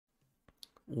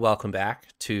Welcome back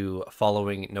to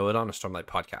Following Noah on a Stormlight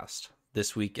podcast.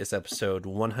 This week is episode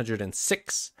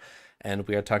 106, and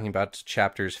we are talking about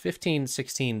chapters 15,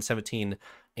 16, 17,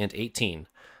 and 18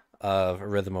 of A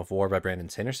Rhythm of War by Brandon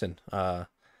Sanderson. A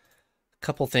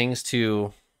couple things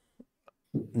to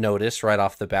notice right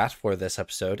off the bat for this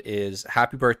episode is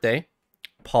happy birthday,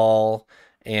 Paul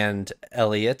and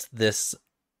Elliot. This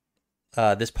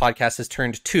podcast has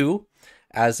turned 2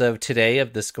 as of today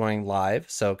of this going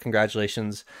live, so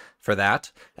congratulations for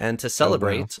that. And to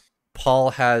celebrate, Paul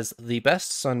has the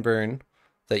best sunburn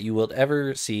that you will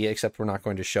ever see, except we're not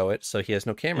going to show it, so he has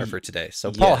no camera for today.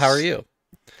 So Paul, how are you?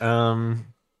 How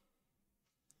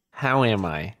am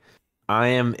I? I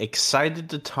am excited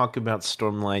to talk about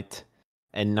Stormlight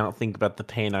and not think about the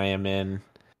pain I am in.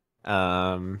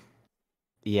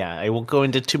 Yeah, I won't go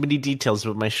into too many details,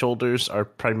 but my shoulders are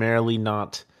primarily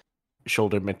not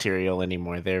shoulder material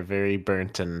anymore. They're very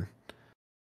burnt and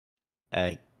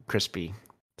crispy.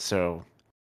 So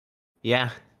yeah,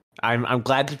 I'm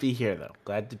glad to be here though.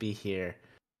 Glad to be here.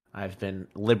 I've been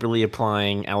liberally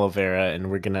applying aloe vera, and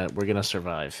we're gonna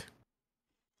survive.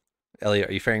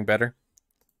 Elliot, are you faring better?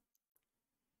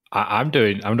 I'm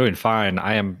doing fine.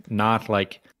 I am not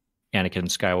like Anakin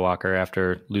Skywalker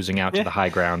after losing out to the high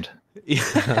ground.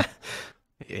 Yeah,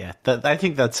 I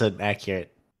think that's an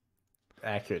accurate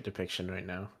depiction right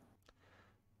now.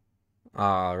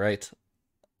 All right.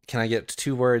 Can I get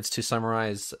 2 words to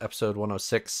summarize episode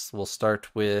 106? We'll start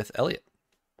with Elliot.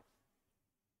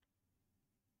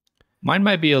 Mine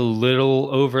might be a little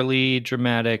overly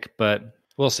dramatic, but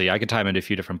we'll see. I can tie them into a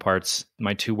few different parts.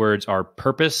 My 2 words are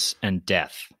purpose and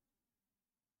death.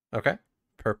 Okay.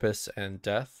 Purpose and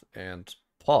death. And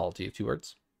Paul, do you have 2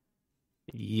 words?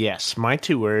 Yes, my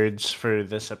 2 words for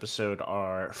this episode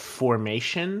are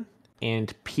formation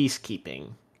and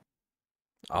peacekeeping.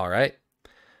 All right.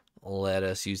 Let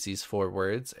us use these 4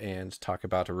 words and talk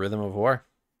about A Rhythm of War.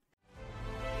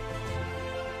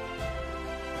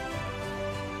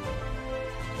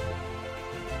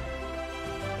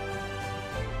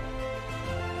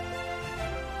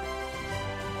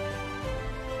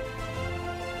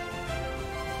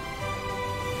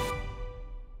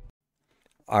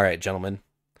 All right, gentlemen.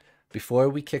 Before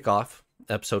we kick off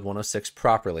episode 106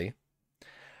 properly,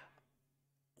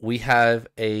 we have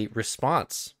a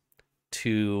response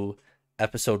to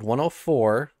episode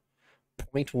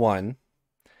 104.1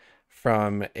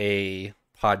 from a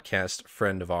podcast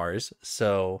friend of ours.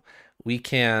 So we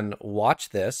can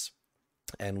watch this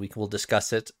and we will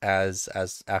discuss it as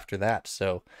after that.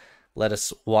 So let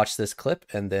us watch this clip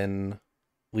and then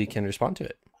we can respond to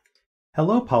it.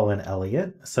 Hello, Paul and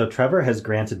Elliot. So Trevor has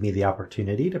granted me the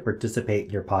opportunity to participate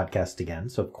in your podcast again.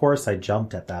 So of course I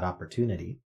jumped at that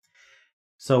opportunity.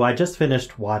 So I just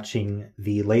finished watching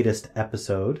the latest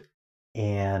episode,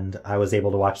 and I was able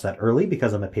to watch that early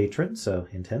because I'm a patron, so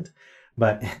hint, hint.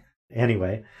 But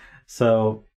anyway,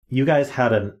 so you guys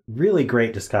had a really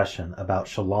great discussion about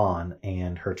Shallan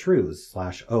and her truths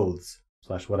 / oaths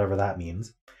 / whatever that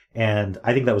means. And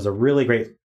I think that was a really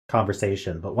great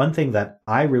conversation. But one thing that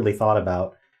I really thought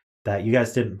about that you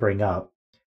guys didn't bring up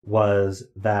was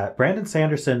that Brandon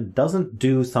Sanderson doesn't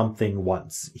do something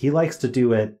once. He likes to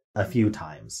do it a few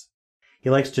times. He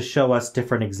likes to show us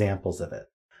different examples of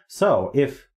it. So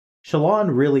if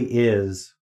Shallan really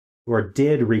is or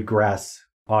did regress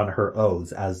on her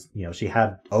oaths, as you know, she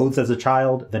had oaths as a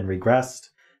child, then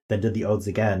regressed, then did the oaths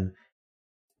again,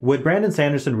 would Brandon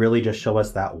Sanderson really just show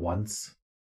us that once?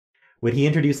 Would he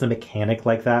introduce a mechanic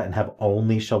like that and have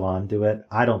only Shallan do it?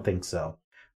 I don't think so.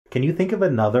 Can you think of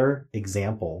another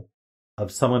example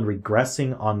of someone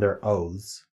regressing on their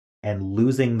oaths and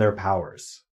losing their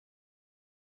powers?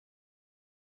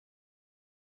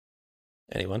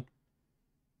 Anyone?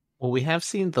 Well, we have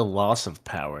seen the loss of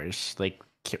powers, like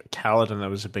Kaladin. That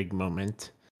was a big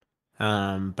moment.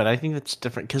 But I think that's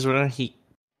different because when he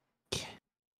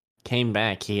came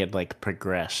back, he had like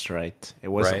progressed, right? It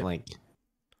wasn't like.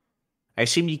 I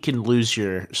assume you can lose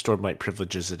your Stormlight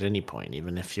privileges at any point,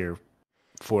 even if you're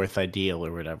 4th ideal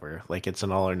or whatever. Like it's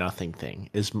an all or nothing thing.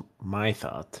 Is my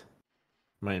thought,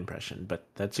 my impression. But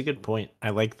that's a good point. I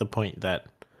like the point that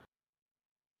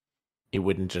it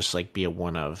wouldn't just like be a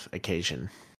one-of occasion.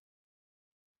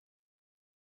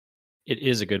 It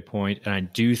is a good point, and I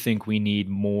do think we need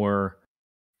more.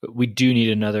 We do need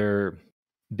another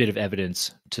bit of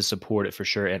evidence to support it for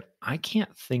sure. And I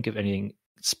can't think of anything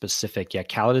specific. Yeah,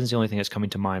 Kaladin's the only thing that's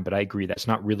coming to mind, but I agree that's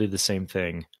not really the same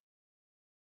thing.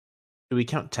 Do we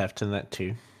count Teft in that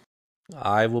too?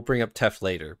 I will bring up Teft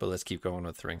later, but let's keep going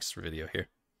with Rink's video here.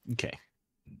 Okay.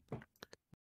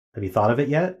 Have you thought of it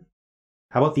yet?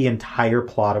 How about the entire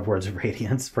plot of Words of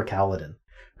Radiance for Kaladin?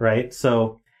 right?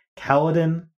 So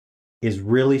Kaladin is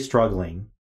really struggling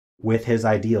with his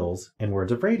ideals in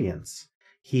Words of Radiance.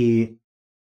 He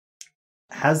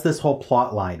has this whole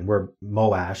plot line where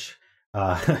Moash,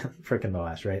 freaking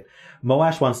Moash, right?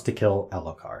 Moash wants to kill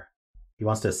Elhokar. He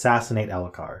wants to assassinate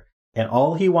Elhokar. And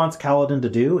all he wants Kaladin to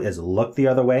do is look the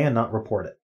other way and not report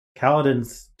it.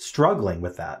 Kaladin's struggling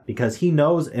with that because he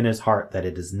knows in his heart that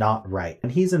it is not right.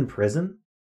 When he's in prison,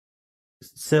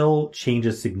 Syl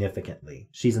changes significantly.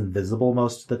 She's invisible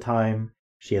most of the time.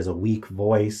 She has a weak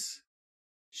voice.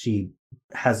 She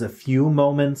has a few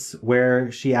moments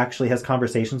where she actually has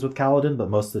conversations with Kaladin, but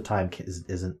most of the time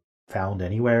isn't found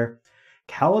anywhere.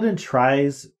 Kaladin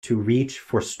tries to reach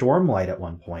for Stormlight at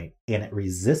one point, and it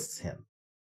resists him.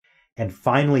 And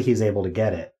finally he's able to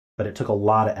get it, but it took a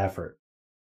lot of effort.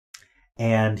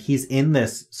 And he's in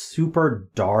this super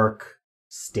dark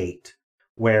state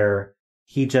where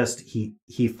he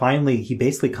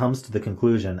basically comes to the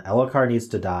conclusion Elhokar needs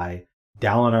to die.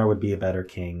 Dalinar would be a better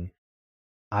king.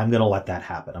 I'm going to let that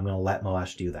happen. I'm going to let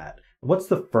Moash do that. What's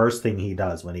the first thing he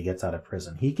does when he gets out of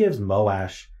prison? He gives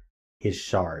Moash his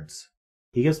shards.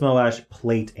 He gives Moash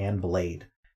plate and blade.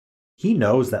 He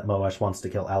knows that Moash wants to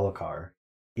kill Elhokar.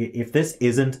 If this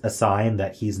isn't a sign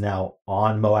that he's now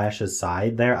on Moash's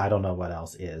side there, I don't know what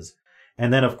else is.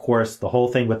 And then, of course, the whole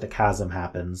thing with the chasm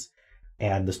happens,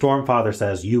 and the Stormfather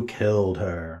says, "You killed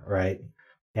her," right?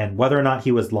 And whether or not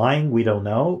he was lying, we don't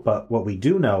know, but what we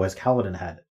do know is Kaladin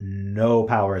had no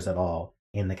powers at all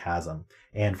in the chasm.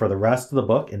 And for the rest of the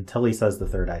book, until he says the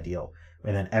third ideal,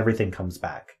 and then everything comes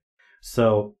back.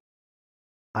 So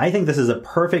I think this is a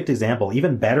perfect example,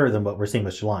 even better than what we're seeing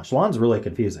with Shallan. Shallan's really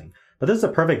confusing. But this is a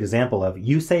perfect example of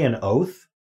you say an oath,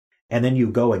 and then you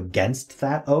go against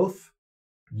that oath,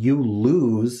 you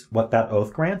lose what that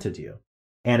oath granted you.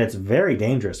 And it's very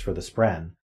dangerous for the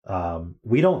Spren.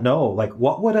 We don't know, like,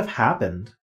 what would have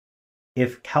happened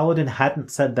if Kaladin hadn't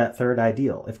said that third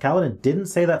ideal. If Kaladin didn't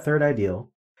say that third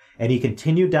ideal, and he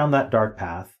continued down that dark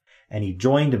path, and he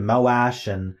joined Moash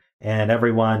and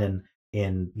everyone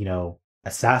in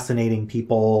assassinating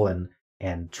people and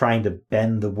trying to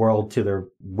bend the world to their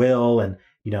will, and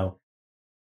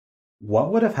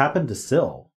what would have happened to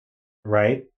Syl,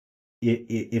 right?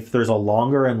 If there's a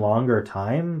longer and longer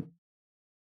time,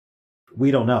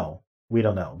 we don't know.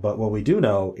 But what we do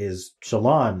know is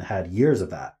Shallan had years of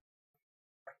that,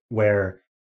 where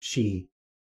she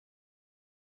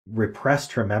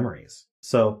repressed her memories.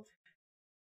 So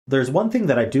there's one thing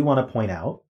that I do want to point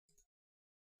out.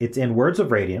 It's in Words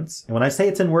of Radiance. And when I say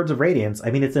it's in Words of Radiance,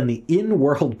 I mean it's in the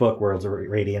in-world book Words of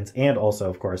Radiance, and also,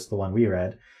 of course, the one we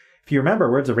read. If you remember,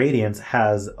 Words of Radiance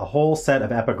has a whole set of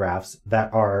epigraphs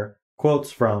that are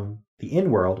quotes from the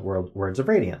in-world Words of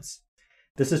Radiance.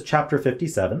 This is chapter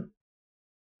 57.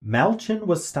 Malchin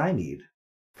was stymied,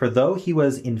 for though he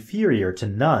was inferior to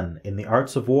none in the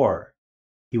arts of war,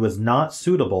 he was not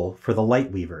suitable for the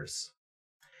Lightweavers.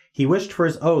 He wished for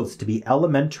his oaths to be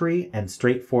elementary and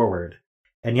straightforward,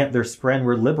 and yet their Spren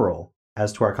were liberal,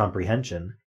 as to our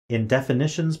comprehension, in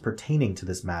definitions pertaining to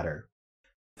this matter.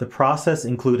 The process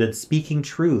included speaking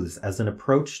truths as an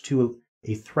approach to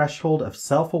a threshold of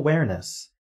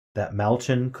self-awareness that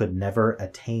Malchin could never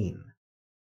attain.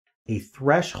 A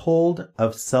threshold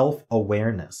of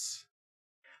self-awareness.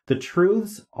 The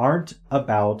truths aren't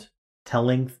about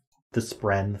telling the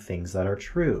Spren things that are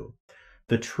true.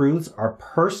 The truths are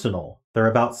personal. They're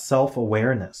about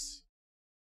self-awareness.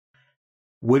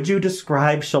 Would you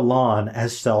describe Shallan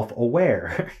as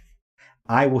self-aware?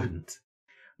 I wouldn't.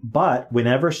 But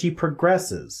whenever she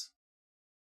progresses,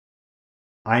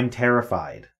 I'm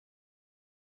terrified.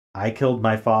 I killed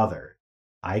my father.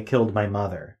 I killed my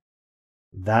mother.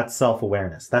 That's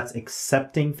self-awareness. That's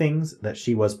accepting things that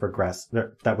she was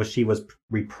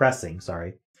repressing,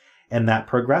 and that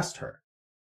progressed her.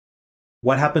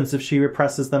 What happens if she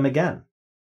represses them again?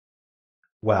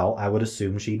 Well, I would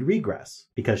assume she'd regress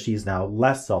because she's now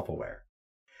less self-aware.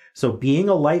 So being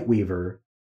a Lightweaver,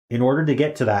 in order to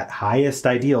get to that highest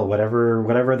ideal,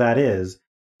 whatever that is,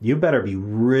 you better be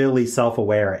really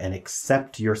self-aware and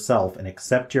accept yourself and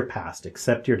accept your past,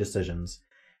 accept your decisions,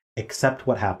 accept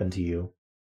what happened to you.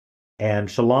 And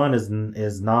Shallan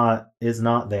is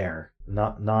not there.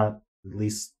 Not at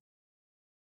least,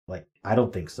 like, I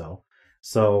don't think so.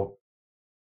 So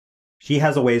she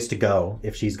has a ways to go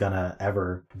if she's gonna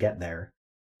ever get there.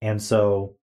 And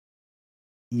so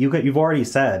you've already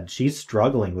said she's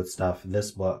struggling with stuff in this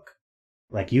book.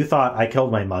 Like, you thought I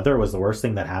killed my mother was the worst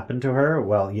thing that happened to her.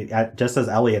 Well, just as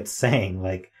Elliot's saying,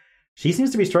 like, she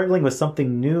seems to be struggling with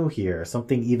something new here,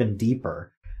 something even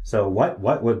deeper. So what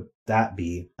would that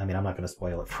be? I mean, I'm not going to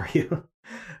spoil it for you,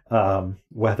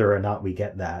 whether or not we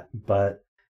get that. But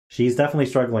she's definitely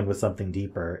struggling with something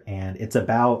deeper, and it's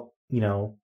about,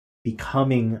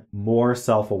 becoming more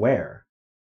self-aware.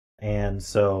 And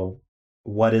so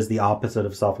what is the opposite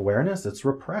of self-awareness? It's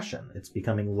repression. It's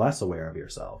becoming less aware of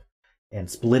yourself and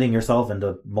splitting yourself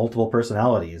into multiple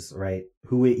personalities, right?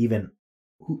 Who is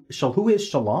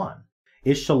Shallan?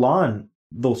 Is Shallan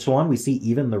the Shallan we see,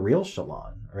 even the real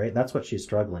Shallan, right? That's what she's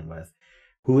struggling with.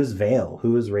 Who is Vale?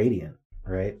 Who is Radiant,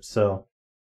 right? So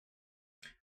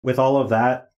with all of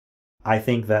that, I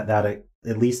think that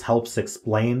at least helps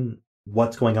explain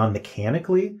what's going on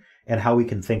mechanically and how we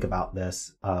can think about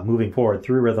this moving forward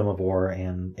through Rhythm of War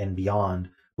and beyond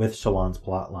with Shallan's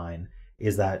plotline,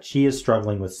 is that she is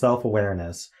struggling with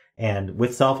self-awareness. And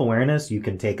with self-awareness, you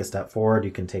can take a step forward,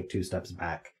 you can take 2 steps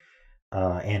back.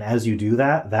 And as you do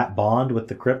that, that bond with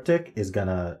the cryptic is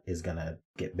gonna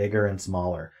get bigger and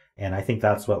smaller. And I think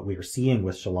that's what we're seeing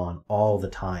with Shallan all the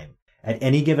time. At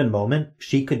any given moment,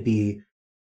 she could be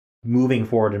moving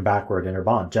forward and backward in her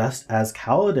bond, just as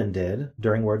Kaladin did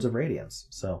during Words of Radiance.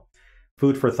 So,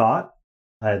 food for thought.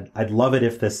 I'd love it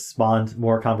if this spawned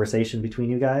more conversation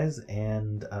between you guys.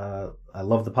 And I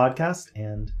love the podcast.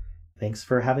 And thanks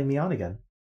for having me on again.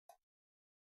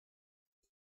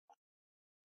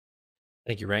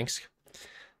 Thank you, Ranks.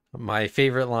 My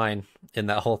favorite line in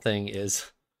that whole thing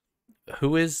is,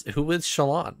 who is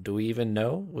Shallan? Do we even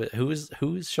know who is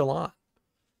Shallan?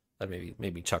 That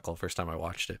made me chuckle first time I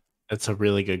watched it. That's a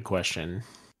really good question.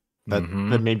 That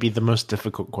may be the most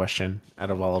difficult question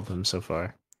out of all of them so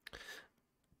far.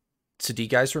 So do you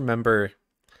guys remember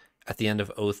at the end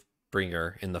of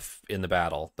Oathbringer in the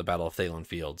battle of Thaylen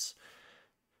Fields,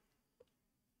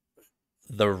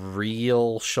 the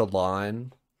real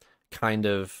Shallan kind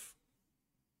of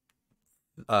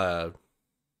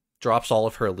drops all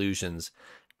of her illusions,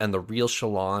 and the real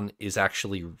Shallan is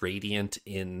actually radiant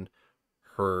in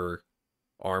her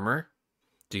armor?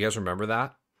 Do you guys remember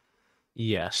that?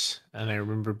 Yes, and I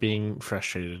remember being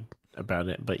frustrated about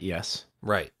it, but yes.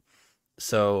 Right.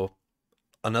 So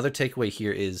another takeaway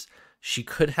here is she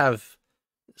could have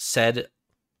said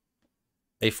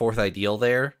a 4th ideal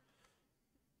there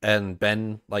and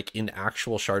been like in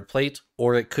actual Shardplate,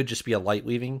 or it could just be a light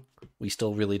weaving. We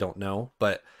still really don't know.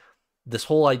 But this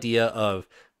whole idea of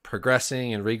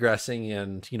progressing and regressing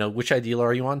and, which ideal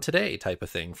are you on today type of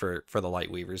thing for the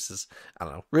light weavers is, I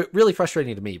don't know, really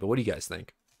frustrating to me. But what do you guys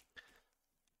think?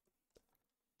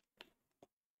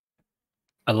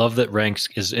 I love that Ranks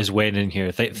is weighing in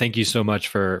here. Thank you so much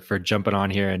for jumping on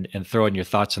here and throwing your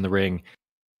thoughts in the ring.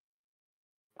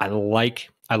 I like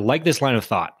this line of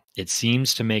thought. It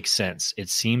seems to make sense. It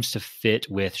seems to fit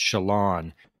with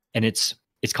Shallan, and it's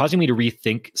causing me to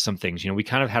rethink some things. We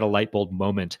kind of had a light bulb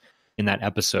moment in that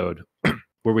episode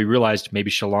where we realized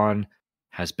maybe Shallan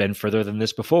has been further than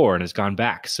this before and has gone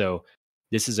back. So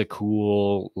this is a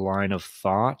cool line of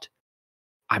thought.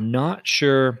 I'm not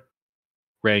sure,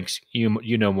 Ranks,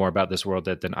 you know more about this world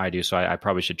than I do, so I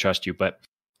probably should trust you, but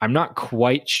I'm not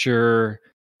quite sure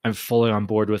I'm fully on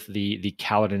board with the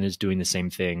Kaladin is doing the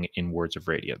same thing in Words of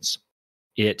Radiance.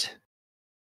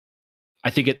 I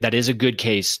think that is a good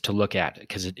case to look at,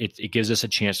 because it gives us a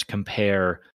chance to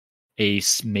compare a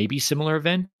maybe similar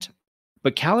event.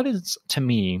 But Kaladin's, to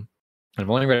me, I've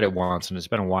only read it once and it's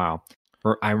been a while,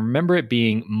 I remember it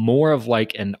being more of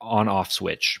like an on-off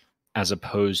switch as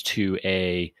opposed to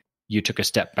you took a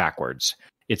step backwards.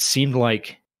 It seemed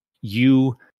like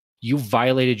you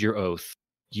violated your oath.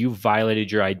 You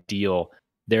violated your ideal.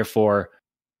 Therefore,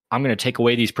 I'm going to take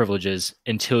away these privileges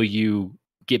until you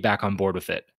get back on board with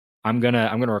it. I'm going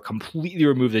to completely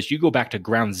remove this. You go back to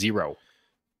ground zero.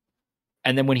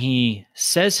 And then when he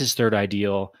says his 3rd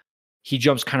ideal, he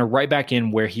jumps kind of right back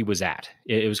in where he was at.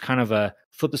 It was kind of a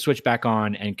flip the switch back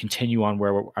on and continue on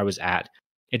where I was at.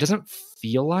 It doesn't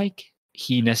feel like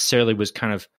he necessarily was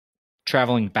kind of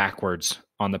traveling backwards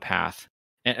on the path.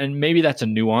 And maybe that's a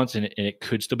nuance, and it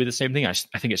could still be the same thing. I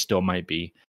think it still might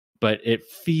be, but it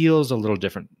feels a little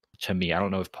different to me. I don't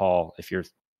know if Paul, if you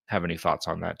have any thoughts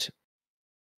on that.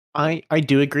 I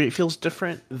do agree. It feels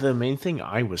different. The main thing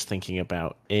I was thinking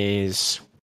about is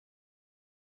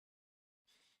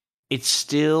it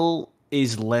still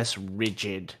is less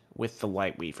rigid with the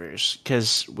Light Weavers,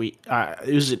 because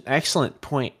it was an excellent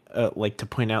point, to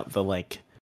point out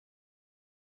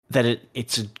that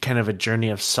it's a kind of a journey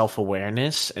of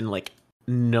self-awareness and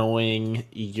knowing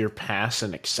your past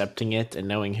and accepting it and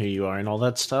knowing who you are and all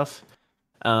that stuff.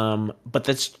 But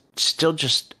that's still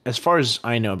just, as far as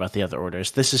I know about the other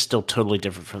orders, this is still totally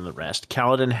different from the rest.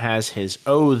 Kaladin has his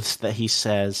oaths that he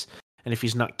says, and if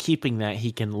he's not keeping that,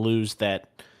 he can lose that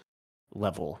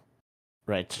level.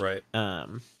 Right. Right.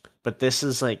 But this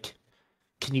is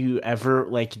can you ever,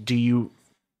 do you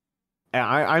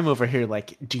I'm over here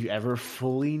like, do you ever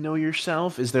fully know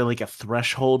yourself? Is there like a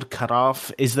threshold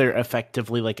cutoff? Is there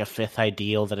effectively like a fifth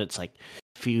ideal that it's like,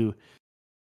 if you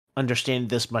understand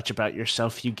this much about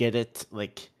yourself, you get it,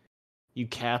 like you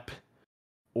cap?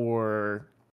 Or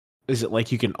is it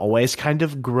like you can always kind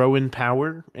of grow in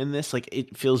power in this? Like,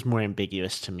 it feels more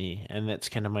ambiguous to me, and that's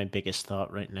kind of my biggest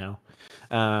thought right now.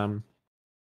 I'm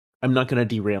not going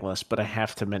to derail us, but I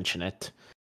have to mention it.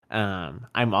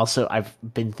 I've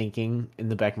been thinking in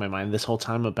the back of my mind this whole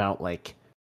time about like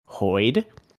Hoid.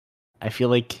 I feel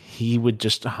like he would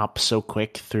just hop so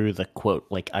quick through the quote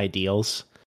like ideals.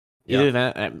 Either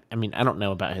that, I mean, I don't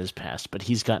know about his past, but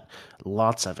he's got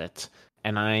lots of it,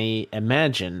 and I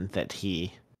imagine that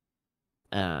he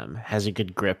has a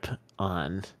good grip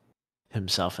on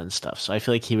himself and stuff. So I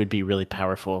feel like he would be really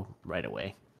powerful right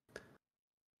away.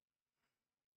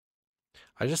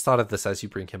 I just thought of this as you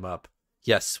bring him up.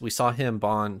 Yes, we saw him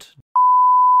bond.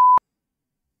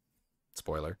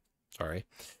 Spoiler, sorry.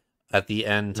 At the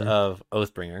end of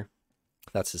Oathbringer,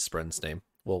 that's his friend's name.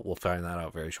 We'll find that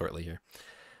out very shortly here.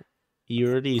 You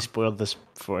already spoiled this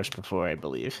for us before, I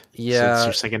believe. Yeah, so it's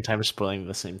your second time spoiling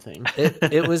the same thing.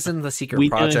 it was in the Secret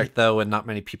Project though, and not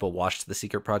many people watched the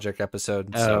Secret Project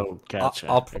episode. So gotcha.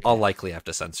 I'll likely have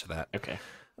to censor that. Okay.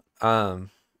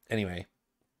 Anyway,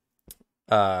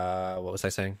 what was I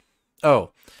saying?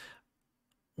 Oh.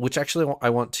 Which actually, I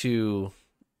want to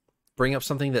bring up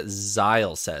something that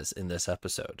Zyle says in this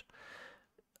episode.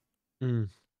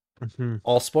 Mm-hmm.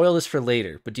 I'll spoil this for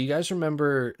later, but do you guys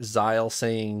remember Zyle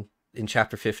saying in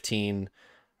chapter 15,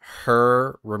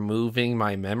 her removing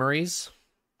my memories?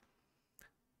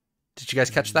 Did you guys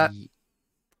catch that?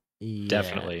 Yeah,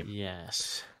 Definitely.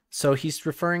 Yes. So he's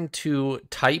referring to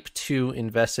type 2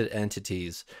 invested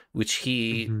entities, which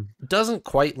he doesn't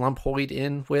quite lump Hoid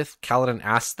in with. Kaladin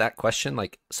asked that question,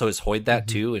 like, so is Hoid that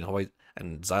too?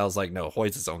 And Zyle's like, no,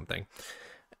 Hoid's his own thing.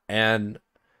 And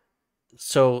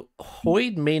so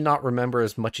Hoid may not remember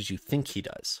as much as you think he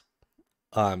does,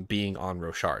 being on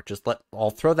Roshar.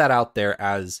 I'll throw that out there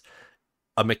as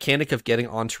a mechanic of getting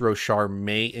onto Roshar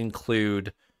may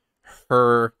include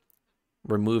her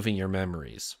removing your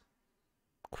memories,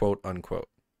 quote unquote,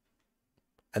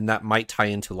 and that might tie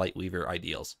into Lightweaver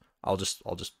ideals. I'll just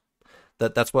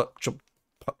that's what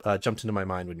jumped into my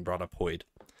mind when you brought up Hoid.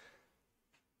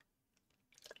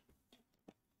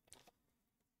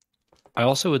 I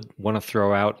also would want to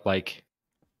throw out, like,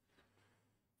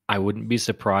 I wouldn't be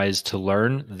surprised to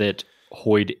learn that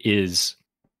Hoid is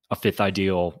a fifth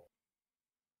ideal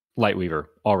Lightweaver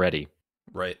already.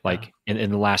 Right. Like in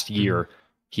the last year,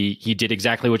 he did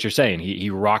exactly what you're saying. He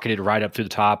rocketed right up to the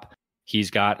top.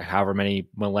 He's got however many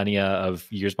millennia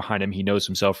of years behind him. He knows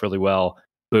himself really well.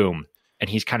 Boom. And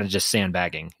he's kind of just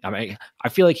sandbagging. I mean, I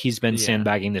feel like he's been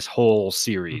sandbagging this whole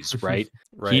series, right?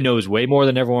 Right? He knows way more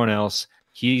than everyone else.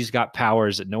 He's got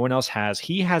powers that no one else has.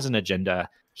 He has an agenda.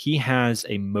 He has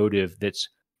a motive that's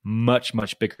much,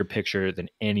 much bigger picture than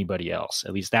anybody else.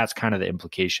 At least that's kind of the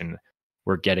implication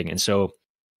we're getting. And so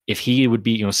if he would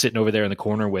be, sitting over there in the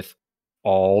corner with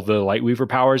all the Lightweaver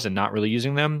powers and not really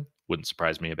using them, wouldn't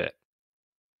surprise me a bit.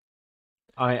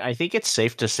 I think it's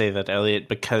safe to say that, Elliot,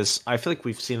 because I feel like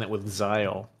we've seen that with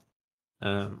Zyle.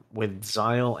 With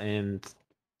Zyle and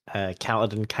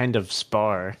Kaladin kind of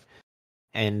spar,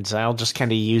 and Zyle just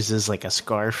kind of uses like a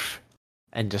scarf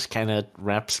and just kind of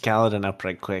wraps Kaladin up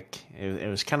right quick. It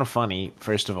was kind of funny,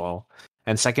 first of all.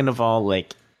 And second of all,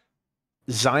 like,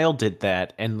 Zyle did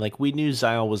that, and like we knew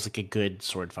Zyle was like a good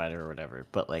sword fighter or whatever,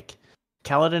 but like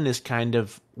Kaladin is kind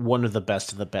of one of the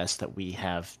best that we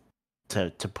have to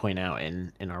point out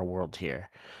in our world here.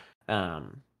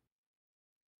 And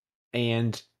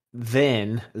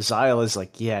then Zyle is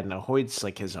like, yeah, no, Hoid's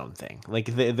like his own thing. Like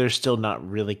they're still not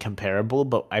really comparable,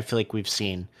 but I feel like we've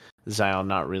seen Zyle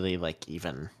not really like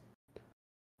even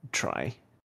try,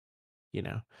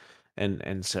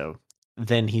 and so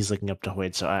then he's looking up to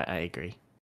Hoid. So I agree.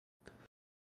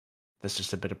 That's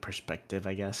just a bit of perspective,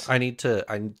 I guess. I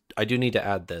do need to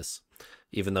add this,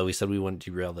 even though we said we wouldn't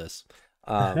derail this.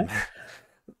 Do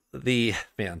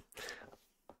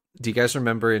you guys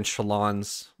remember in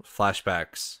Shallan's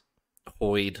flashbacks,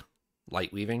 Hoid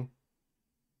light weaving?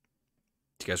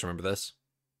 Do you guys remember this?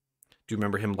 Do you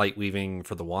remember him light weaving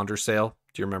for the Wander Sale?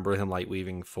 Do you remember him light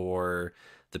weaving for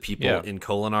the people in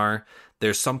Kholinar?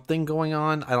 There's something going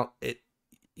on.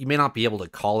 You may not be able to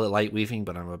call it light weaving,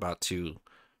 but I'm about to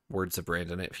words of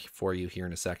Brandon it for you here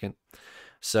in a second.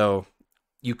 So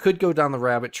you could go down the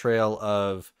rabbit trail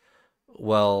of,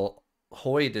 well,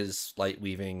 Hoid is light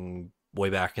weaving way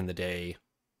back in the day,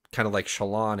 kind of like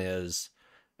Shallan is,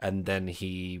 and then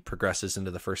he progresses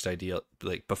into the first ideal,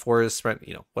 like before his sprint,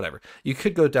 whatever. You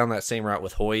could go down that same route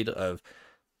with Hoid of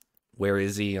where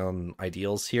is he on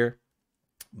ideals here,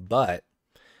 but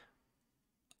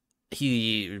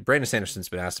Brandon Sanderson's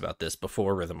been asked about this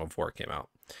before Rhythm of War came out,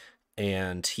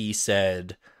 and he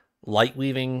said light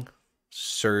weaving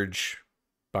surge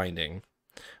binding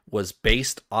was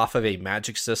based off of a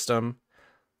magic system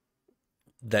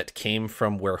that came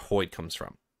from where Hoid comes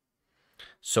from.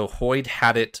 So Hoid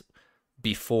had it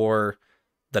before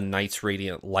the Knights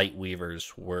Radiant Light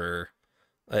Weavers were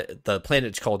the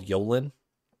planet's called Yolin,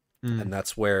 and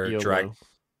that's where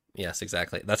yes,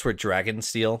 exactly. That's where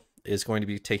Dragonsteel is going to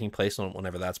be taking place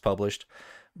whenever that's published.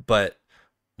 But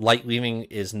light weaving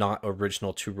is not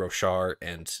original to Roshar,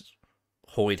 and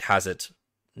Hoid has it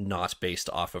not based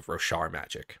off of Roshar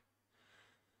magic.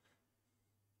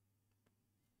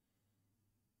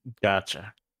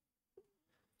 Gotcha.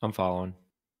 I'm following.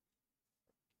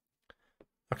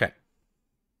 Okay.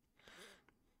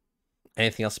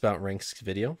 Anything else about Rank's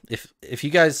video? If you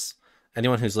guys,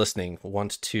 anyone who's listening,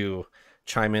 want to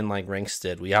chime in like Ranks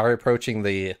did, we are approaching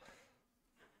the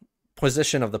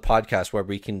position of the podcast where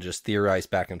we can just theorize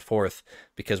back and forth,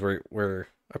 because we're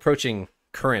approaching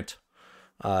current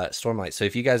Stormlight. So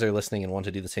if you guys are listening and want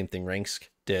to do the same thing Ranks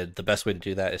did, the best way to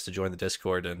do that is to join the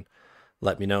Discord and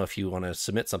let me know if you want to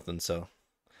submit something. So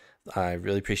I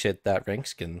really appreciate that,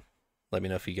 Ranks, and let me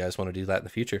know if you guys want to do that in the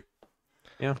future.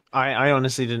 Yeah, I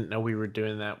honestly didn't know we were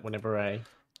doing that whenever I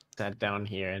sat down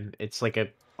here, and it's like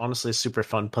honestly a super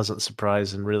fun, pleasant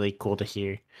surprise, and really cool to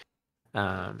hear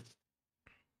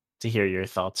your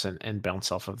thoughts and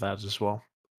bounce off of that as well.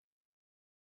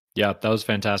 Yeah, that was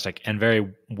fantastic and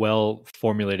very well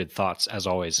formulated thoughts as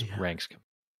always, Ranks.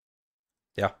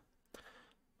 Yeah.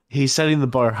 He's setting the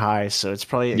bar high, so it's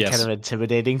probably kind of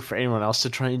intimidating for anyone else to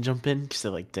try and jump in, because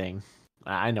they're like, dang,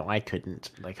 I know I couldn't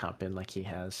hop in like he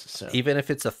has. So even if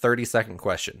it's a 30-second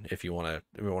question, if you want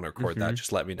to record that,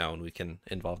 just let me know and we can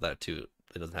involve that too.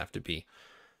 It doesn't have to be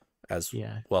as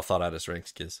well thought out as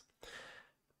Ranks is.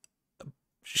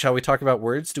 Shall we talk about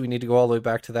words? Do we need to go all the way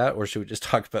back to that, or should we just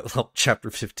talk about chapter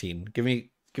 15? Give me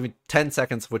 10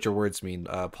 seconds of what your words mean,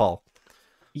 Paul.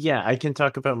 Yeah, I can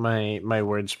talk about my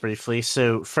words briefly.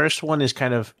 So first one is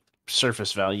kind of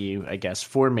surface value, I guess,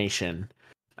 formation.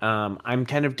 I'm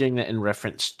kind of doing that in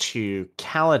reference to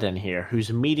Kaladin here,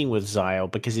 who's meeting with Zyle,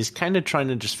 because he's kind of trying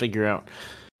to just figure out,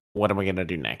 what am I going to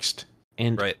do next?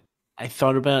 And I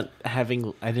thought about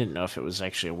having, I didn't know if it was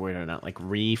actually a word or not, like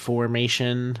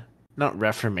reformation, not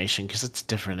reformation, because it's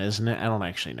different, isn't it? I don't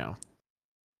actually know.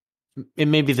 It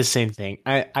may be the same thing.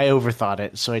 I overthought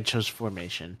it, so I chose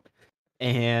formation.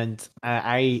 And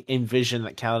I envision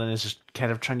that Kaladin is just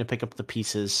kind of trying to pick up the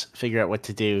pieces, figure out what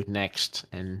to do next,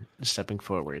 and stepping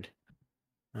forward.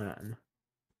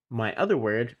 My other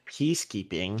word,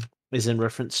 peacekeeping, is in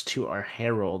reference to our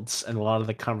heralds and a lot of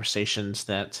the conversations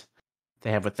that they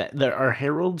have with that. There are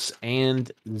heralds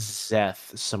and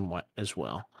Szeth somewhat as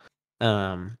well.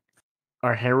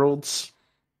 Our heralds,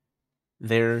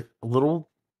 they're a little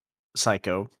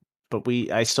psycho, but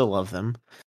I still love them.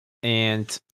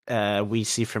 And we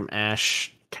see from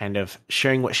Ash kind of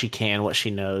sharing what she can, what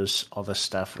she knows, all this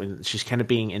stuff, when she's kind of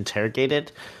being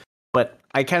interrogated. But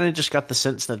I kind of just got the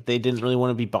sense that they didn't really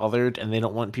want to be bothered, and they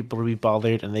don't want people to be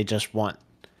bothered, and they just want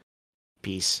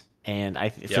peace. And I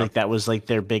feel like that was like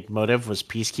their big motive, was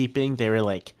peacekeeping. They were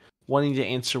like wanting to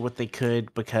answer what they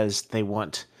could because they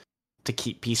want to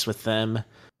keep peace with them,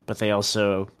 but they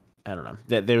also, I don't know,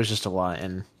 there was just a lot.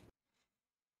 And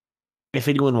if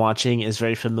anyone watching is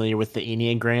very familiar with the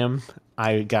Enneagram,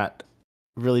 I got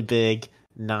really big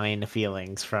 9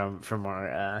 feelings from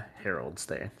our heralds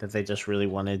there, that they just really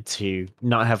wanted to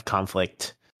not have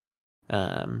conflict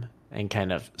and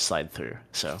kind of slide through.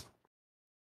 So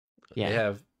they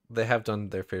have done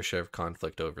their fair share of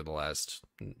conflict over the last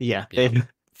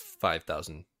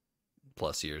 5,000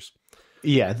 plus years.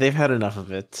 Yeah, they've had enough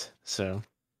of it. So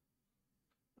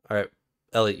all right,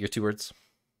 Elliot, your 2 words.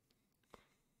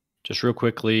 Just real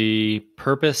quickly,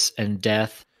 purpose and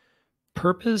death.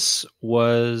 Purpose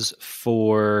was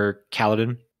for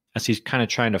Kaladin, as he's kind of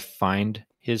trying to find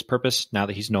his purpose now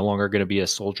that he's no longer going to be a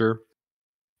soldier.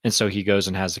 And so he goes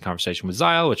and has the conversation with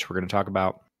Zyle, which we're going to talk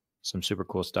about. Some super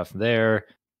cool stuff there.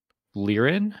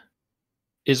 Lirin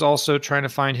is also trying to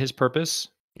find his purpose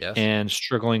and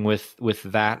struggling with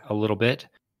that a little bit.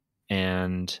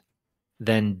 And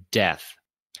then death.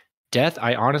 Death,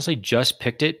 I honestly just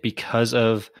picked it because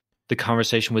of the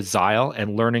conversation with Zyle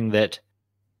and learning that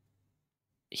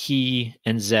he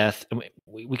and Szeth, and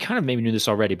we kind of maybe knew this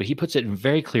already, but he puts it in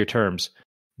very clear terms.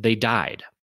 They died.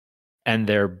 and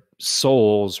their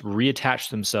souls reattach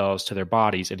themselves to their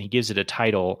bodies, and he gives it a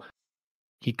title.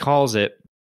 He calls it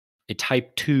a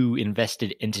Type 2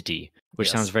 invested entity, which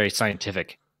Yes. sounds very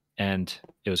scientific, and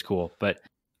it was cool. But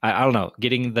I don't know,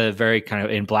 getting the very kind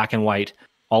of in black and white,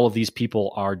 all of these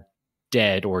people are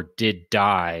dead or did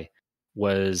die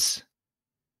was,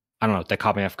 I don't know, that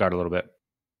caught me off guard a little bit.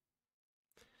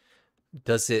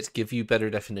 Does it give you better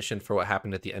definition for what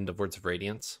happened at the end of Words of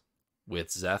Radiance with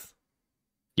Zeth?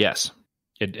 Yes,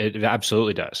 it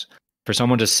absolutely does. For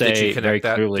someone to Did say you very connect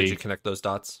that? clearly, Did you connect those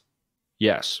dots?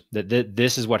 yes, that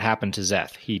this is what happened to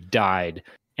Zeth. He died,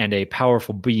 and a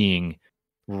powerful being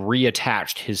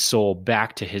reattached his soul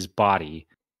back to his body,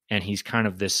 and he's kind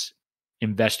of this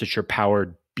investiture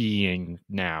powered being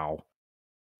now.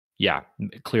 Yeah,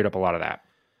 it cleared up a lot of that.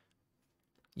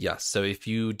 Yes. So if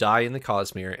you die in the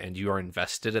Cosmere and you are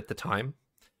invested at the time,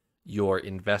 your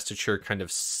investiture kind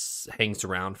of hangs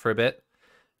around for a bit.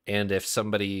 And if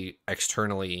somebody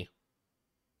externally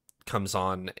comes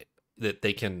on, that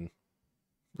they can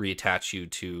reattach you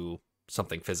to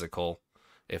something physical.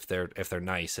 If they're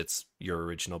nice, it's your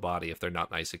original body. If they're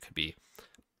not nice, it could be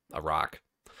a rock.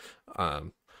 A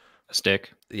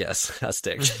stick. Yes, a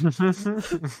stick.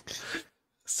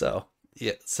 So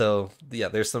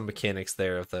there's some mechanics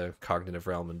there of the cognitive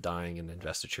realm and dying and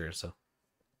investiture. So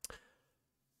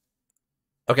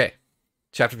okay,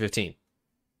 chapter 15.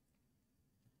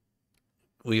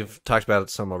 We've talked about it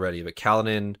some already, but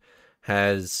Kaladin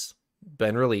has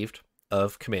been relieved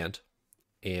of command,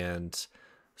 and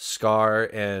Scar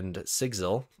and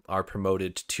Sigzil are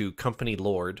promoted to Company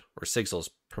Lord, or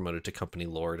Sigzil's promoted to Company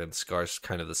Lord, and Scar's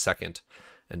kind of the second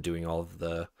and doing all of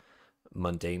the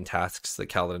mundane tasks that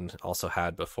Kaladin also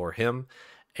had before him.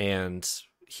 And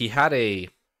he had I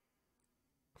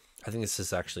think this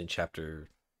is actually in chapter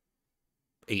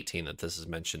 18 that this is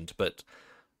mentioned, but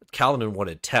Kaladin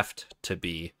wanted Teft to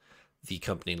be the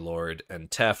Company Lord, and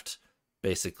Teft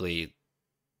basically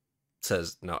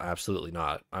says, no, absolutely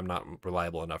not. I'm not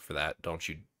reliable enough for that. Don't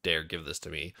you dare give this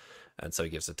to me. And so he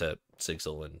gives it to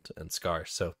Sigzil and Scar.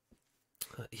 So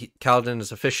Kaladin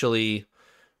is officially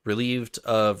relieved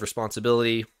of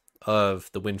responsibility of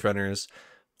the Windrunners,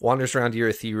 wanders around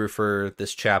Urithiru for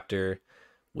this chapter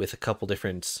with a couple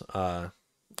different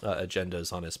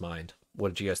agendas on his mind. What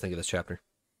did you guys think of this chapter?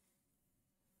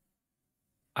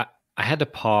 I had to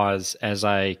pause as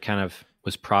I kind of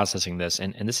was processing this,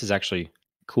 and this is actually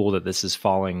cool that this is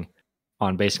falling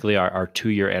on basically our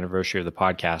 2-year anniversary of the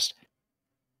podcast.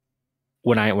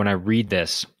 When I read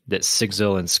this, that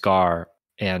Sigzil and Scar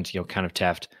and kind of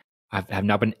Teft have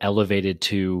now been elevated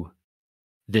to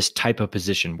this type of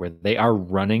position where they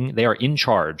are in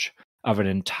charge of an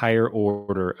entire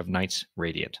order of Knights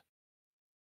Radiant.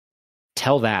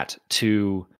 Tell that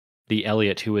to the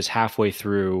Elliot who was halfway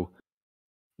through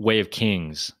Way of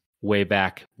Kings way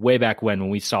back when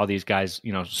we saw these guys,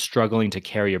 struggling to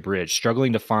carry a bridge,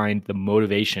 struggling to find the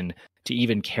motivation to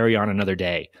even carry on another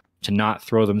day, to not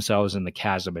throw themselves in the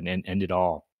chasm and end it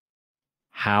all.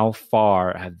 How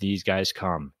far have these guys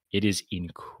come? It is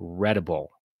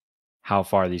incredible how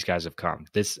far these guys have come.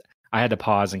 I had to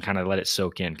pause and kind of let it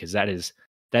soak in, because that is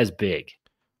big.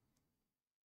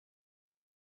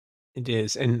 It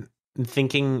is. And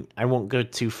thinking, I won't go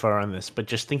too far on this, but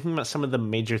just thinking about some of the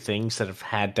major things that have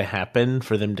had to happen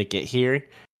for them to get here.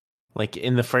 Like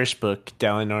in the first book,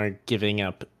 Dalinar giving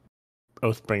up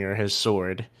Oathbringer his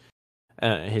sword,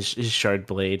 his shard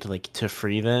blade, like to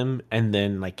free them, and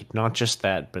then like not just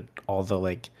that, but all the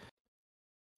like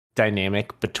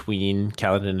dynamic between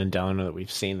Kaladin and Dalinar that we've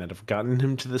seen that have gotten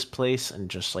him to this place, and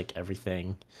just like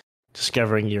everything,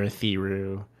 discovering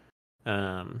Urithiru,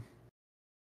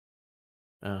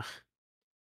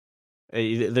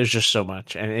 there's just so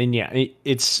much, and yeah,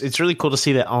 it's really cool to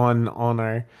see that on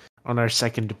our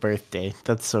second birthday.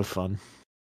 That's so fun.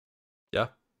 Yeah.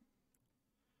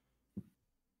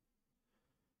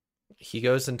 He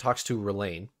goes and talks to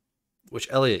Rlain, which,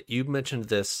 Elliot, you mentioned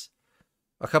this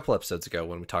a couple episodes ago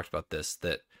when we talked about this,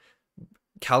 that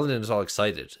Kaladin is all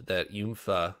excited that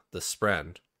Yumfa, the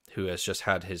Spren, who has just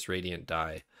had his Radiant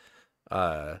die,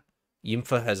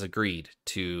 Yumfa has agreed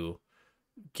to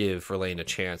give Rlain a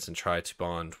chance and try to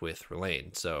bond with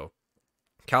Rlain. So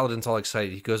Kaladin's all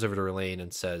excited. He goes over to Rlain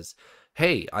and says,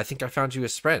 hey, I think I found you a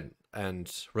Spren.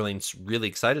 And Rlain's really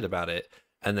excited about it.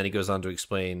 And then he goes on to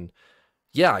explain,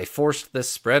 yeah, I forced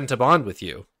this Spren to bond with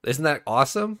you. Isn't that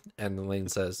awesome? And Rlain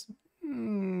says,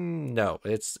 no,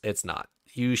 it's not.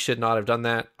 You should not have done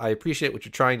that. I appreciate what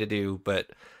you're trying to do, but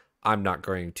I'm not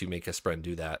going to make a Spren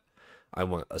do that. I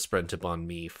want a Spren to bond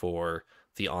me for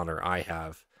the honor I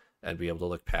have and be able to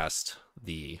look past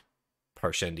the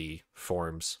Parshendi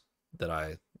forms that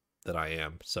I that I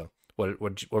am. So what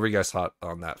were you guys thought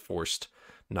on that forced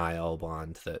Niall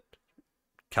bond that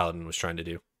Kaladin was trying to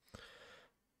do?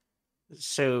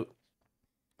 So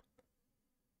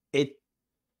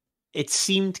it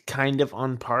seemed kind of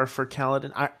on par for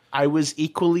Kaladin. I was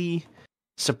equally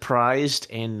surprised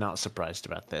and not surprised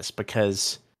about this,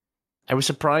 because I was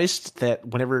surprised that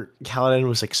whenever Kaladin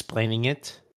was explaining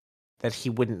it, that he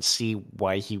wouldn't see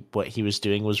why what he was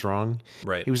doing was wrong.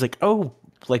 Right. He was like, "Oh,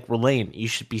 like Rlain, you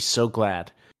should be so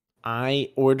glad.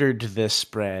 I ordered this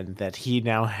spread that he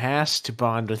now has to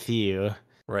bond with you."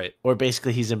 Right. Or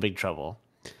basically he's in big trouble.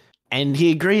 And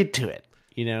he agreed to it,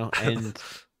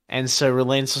 and so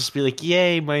Rlain's supposed to be like,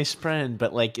 "Yay, my friend,"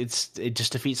 but like it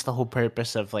just defeats the whole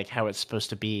purpose of like how it's supposed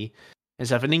to be and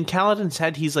stuff. And in Kaladin's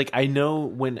head, he's like, I know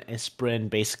when Esprin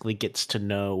basically gets to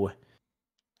know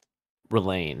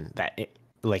Rlain that it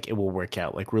will work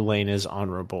out. Like Rlain is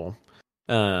honorable.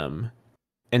 And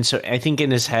so I think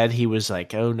in his head he was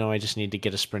like, "Oh no, I just need to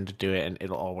get Esprin to do it and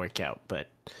it'll all work out." But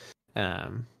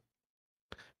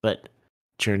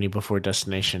journey before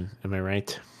destination, am I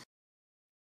right?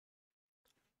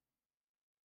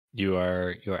 You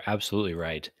are absolutely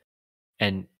right.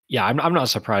 And yeah, I'm not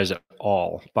surprised at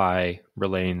all by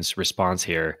Rlain's response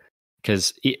here,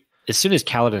 because as soon as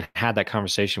Kaladin had that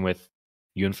conversation with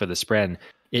Yunfa the Spren,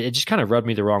 it just kind of rubbed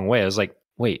me the wrong way. I was like,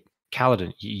 wait,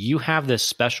 Kaladin, you have this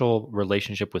special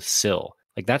relationship with Syl.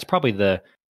 Like that's probably the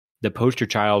poster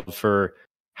child for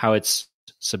how it's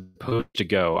supposed to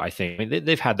go. I think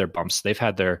they've had their bumps, they've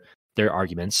had their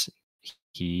arguments.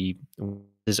 He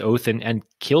his oath and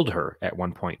killed her at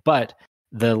one point, but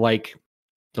the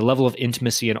level of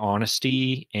intimacy and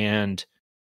honesty and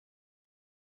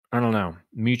I don't know,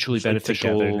 mutually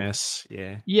beneficial togetherness.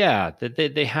 Yeah,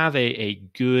 they have a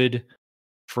good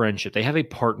friendship. They have a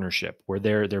partnership where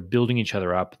they're building each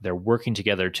other up. They're working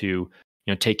together to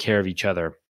take care of each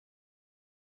other.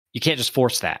 You can't just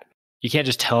force that. You can't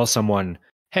just tell someone,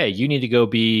 "Hey, you need to go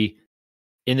be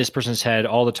in this person's head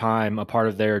all the time, a part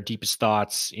of their deepest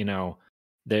thoughts,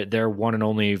 their one and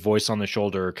only voice on the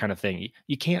shoulder kind of thing."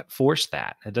 You can't force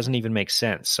that. It doesn't even make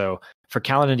sense. So for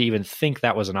Kaladin to even think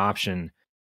that was an option,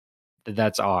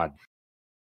 that's odd.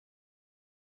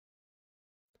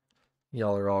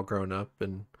 Y'all are all grown up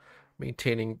and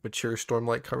maintaining mature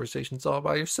Stormlight conversations all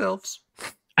by yourselves.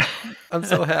 I'm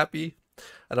so happy.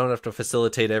 I don't have to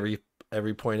facilitate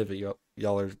every point of it.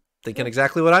 Y'all are thinking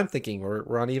exactly what I'm thinking.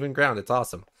 We're on even ground. It's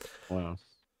awesome. Wow.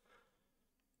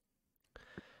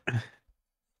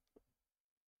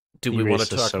 Do we want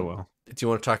to talk? So well. Do you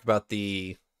want to talk about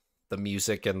the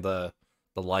music and the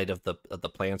light of the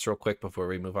plants real quick before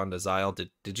we move on to Xyle?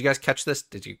 Did you guys catch this?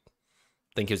 Did you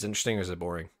think it was interesting, or is it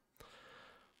boring?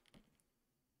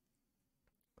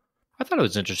 I thought it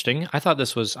was interesting. I thought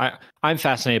this was... I'm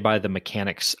fascinated by the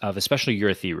mechanics of especially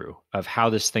Urithiru, of how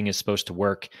this thing is supposed to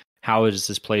work. How is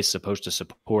this place supposed to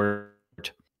support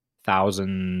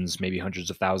thousands, maybe hundreds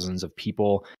of thousands of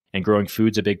people? And growing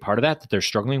food's a big part of that they're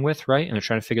struggling with, right? And they're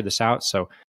trying to figure this out. So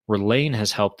Rlain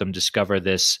has helped them discover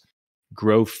this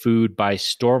grow food by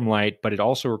Stormlight, but it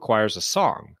also requires a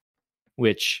song,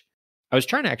 which I was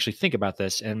trying to actually think about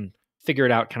this and figure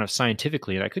it out kind of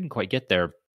scientifically, and I couldn't quite get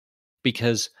there,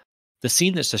 because the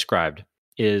scene that's described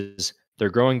is they're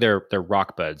growing their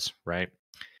rock buds, right?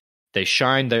 They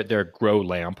shine their grow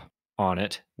lamp on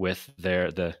it with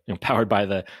powered by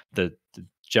the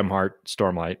Gemheart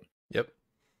Stormlight. Yep.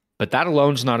 But that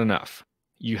alone's not enough.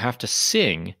 You have to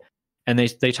sing, and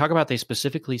they talk about they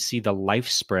specifically see the life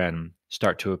spren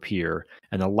start to appear,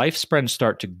 and the life spren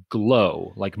start to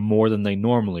glow like more than they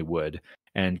normally would.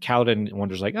 And Kaladin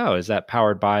wonders like, "Oh, is that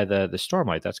powered by the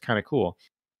Stormlight? That's kind of cool."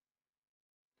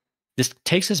 This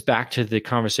takes us back to the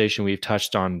conversation we've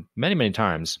touched on many, many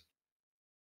times.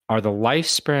 Are the life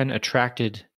spren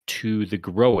attracted to the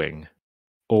growing,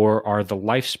 or are the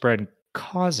life spren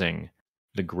causing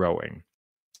the growing?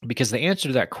 Because the answer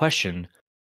to that question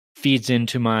feeds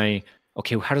into my,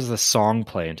 okay, how does the song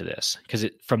play into this? Because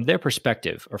from their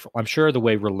perspective, or I'm sure the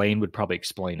way Rlain would probably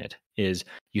explain it, is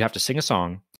you have to sing a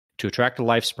song to attract a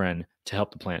life spren to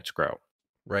help the plants grow.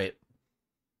 Right.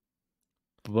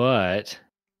 But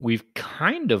we've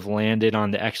kind of landed on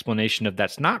the explanation of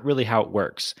that's not really how it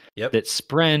works. Yep. That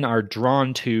spren are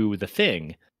drawn to the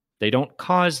thing. They don't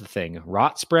cause the thing.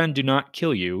 Rot spren do not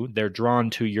kill you. They're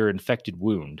drawn to your infected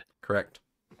wound. Correct.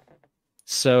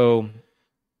 So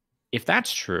if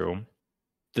that's true,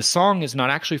 the song is not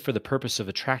actually for the purpose of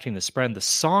attracting the spren. The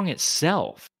song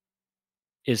itself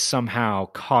is somehow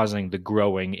causing the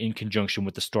growing in conjunction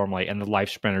with the Stormlight, and the life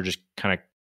spren are just kind of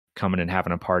coming and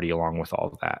having a party along with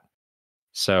all of that.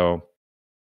 So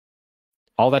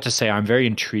all that to say, I'm very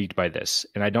intrigued by this,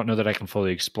 and I don't know that I can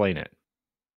fully explain it.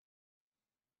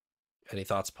 Any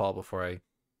thoughts, Paul, before I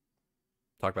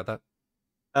talk about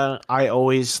that? I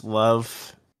always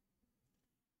love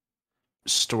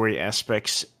story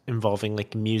aspects involving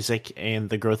like music and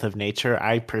the growth of nature.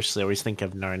 I personally always think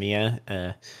of Narnia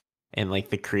and like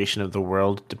the creation of the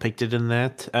world depicted in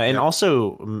that, and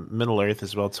also Middle Earth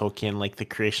as well. Tolkien, like the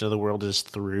creation of the world is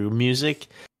through music,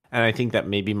 and I think that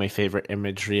may be my favorite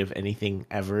imagery of anything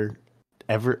ever.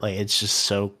 Like it's just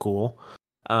so cool.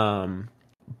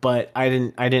 But I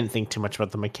didn't think too much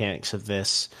about the mechanics of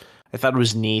this. I thought it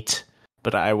was neat,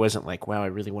 but I wasn't like, wow, I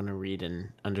really want to read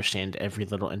and understand every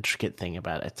little intricate thing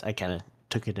about it. I kind of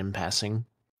took it in passing.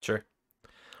 Sure.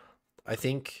 I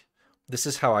think this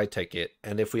is how I take it,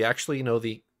 and if we actually know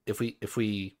if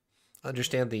we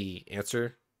understand the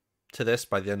answer to this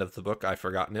by the end of the book, I've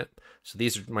forgotten it. So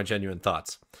these are my genuine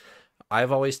thoughts.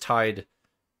 I've always tied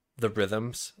the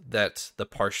rhythms that the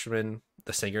Parshmen,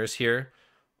 the singers here,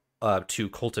 to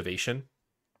cultivation.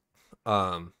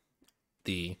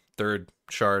 The third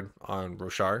shard on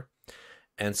Roshar.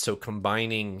 And so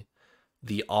combining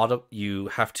the you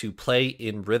have to play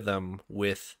in rhythm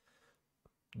with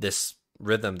this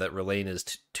rhythm that Rlain is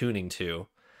tuning to,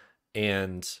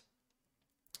 and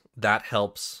that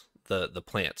helps the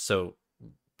plant. So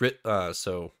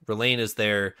Rlain is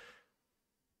there,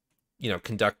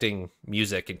 conducting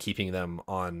music and keeping them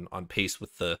on pace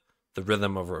with the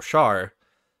rhythm of Roshar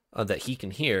that he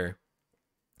can hear,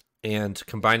 and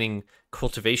combining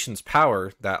cultivation's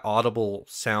power, that audible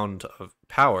sound of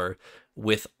power,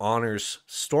 with Honor's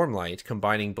Stormlight,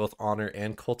 combining both Honor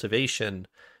and cultivation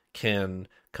can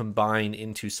combine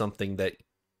into something that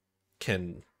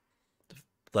can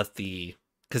let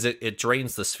because it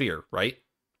drains the sphere, right?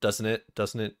 Doesn't it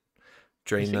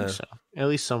drain so. At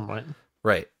least somewhat.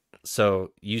 Right.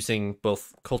 So using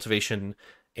both cultivation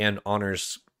and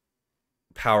Honor's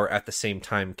power at the same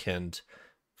time can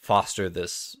foster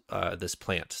this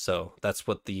plant. So that's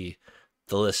what the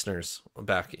listeners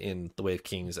back in The Way of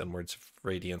Kings and Words of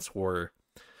Radiance were.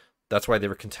 That's why they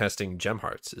were contesting gem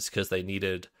hearts, is because they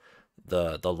needed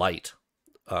the light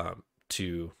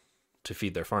to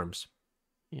feed their farms.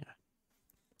 Yeah,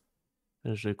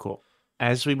 that was really cool.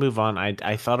 As we move on,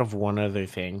 I thought of one other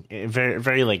thing, very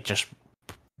very like just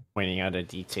pointing out a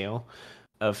detail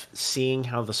of seeing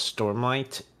how the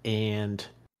Stormlight and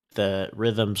the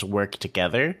rhythms work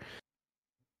together.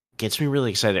 Gets me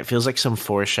really excited. It feels like some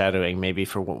foreshadowing maybe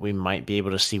for what we might be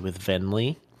able to see with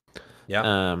Venli.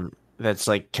 Yeah. That's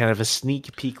like kind of a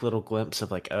sneak peek little glimpse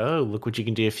of like, oh, look what you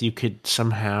can do if you could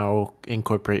somehow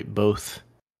incorporate both,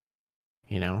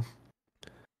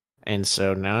 And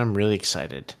so now I'm really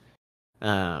excited.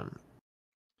 I'm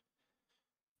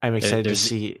excited to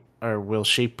see our Will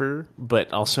Shaper,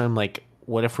 but also I'm like,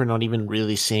 what if we're not even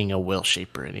really seeing a Will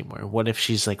Shaper anymore? What if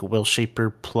she's like a Will Shaper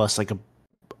plus like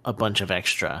a bunch of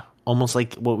extra? Almost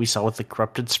like what we saw with the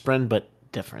Corrupted Spren, but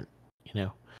different, Yeah.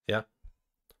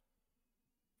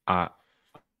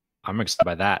 I'm excited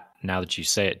by that now that you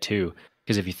say it too.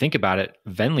 Because if you think about it,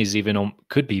 Venli's even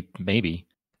could be maybe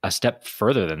a step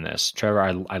further than this. Trevor,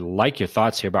 I like your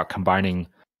thoughts here about combining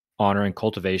honor and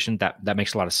cultivation. That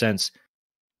makes a lot of sense.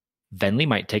 Venli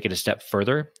might take it a step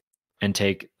further and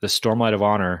take the Stormlight of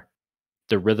Honor,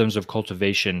 the rhythms of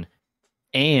cultivation,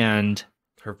 and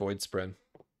her Void Spren.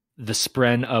 The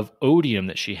Spren of Odium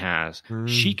that she has.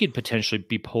 She could potentially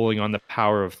be pulling on the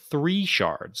power of 3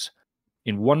 shards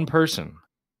in one person.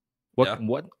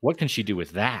 What can she do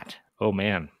with that? Oh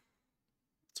man.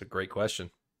 It's a great question.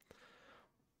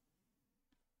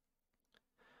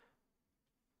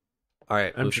 All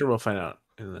right. I'm sure we'll find out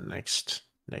in the next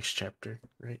chapter,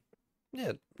 right?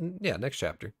 Yeah, next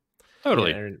chapter.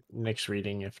 Totally. Yeah, or next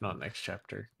reading, if not next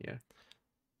chapter. Yeah.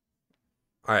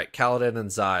 All right, Kaladin and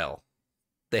Xyle.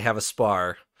 They have a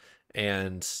spar,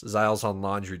 and Xyle's on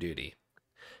laundry duty.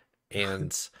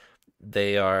 And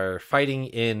they are fighting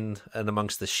in and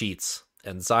amongst the sheets.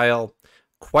 And Xyle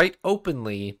quite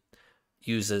openly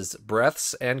uses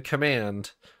breaths and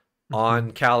command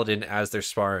on Kaladin as they're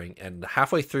sparring. And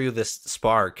halfway through this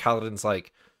spar, Kaladin's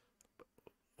like,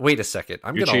 wait a second,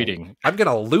 cheating. I'm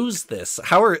gonna lose this.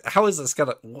 How is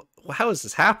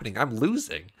this happening? I'm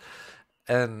losing.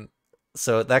 And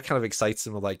so that kind of excites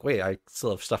him, like, wait, I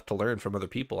still have stuff to learn from other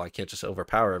people. I can't just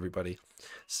overpower everybody.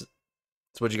 So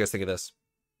what do you guys think of this?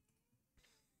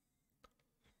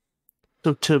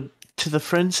 So to the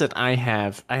friends that I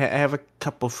have a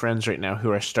couple friends right now who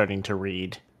are starting to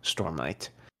read Stormlight.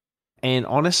 And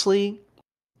honestly,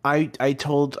 I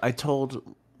told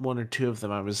one or two of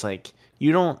them, I was like,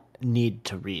 you don't need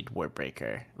to read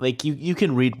Warbreaker. Like you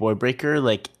can read Warbreaker,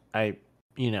 like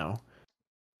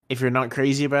if you're not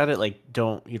crazy about it, like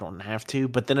you don't have to.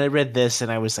 But then I read this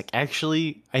and I was like,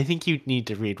 actually, I think you need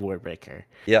to read Warbreaker.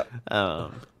 Yeah.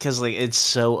 Because like it's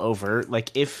so overt.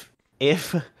 Like if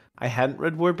I hadn't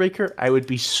read Warbreaker, I would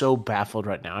be so baffled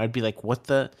right now. I'd be like, what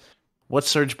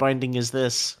surge binding is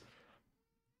this?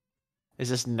 Is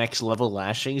this next level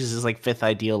lashings? Is this like fifth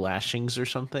ideal lashings or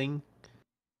something?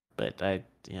 But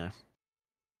yeah.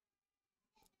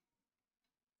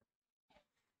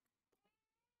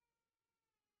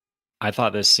 I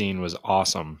thought this scene was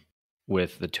awesome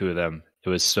with the two of them. It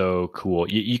was so cool.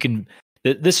 You can.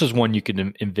 This was one you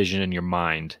can envision in your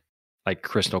mind, like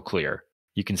crystal clear.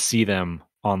 You can see them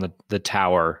on the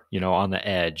tower, on the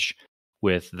edge,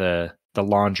 with the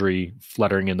laundry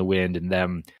fluttering in the wind and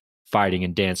them fighting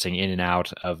and dancing in and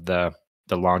out of the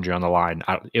laundry on the line.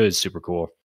 It was super cool.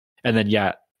 And then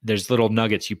there's little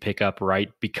nuggets you pick up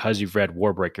right because you've read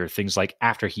Warbreaker. Things like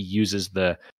after he uses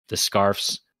the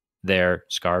scarves.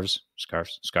 Scarves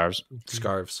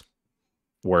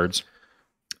words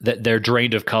that they're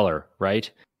drained of color, right?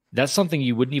 That's something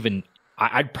you wouldn't even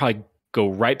I'd probably go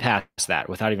right past that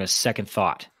without even a second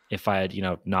thought if I had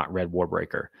not read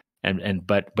Warbreaker.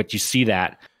 But you see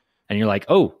that and you're like,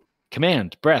 oh,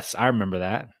 command breaths, I remember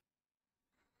that.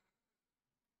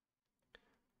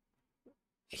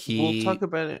 We'll talk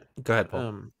about it. Go ahead,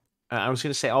 Paul. I was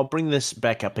going to say I'll bring this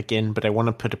back up again, but I want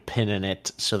to put a pin in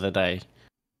it so that I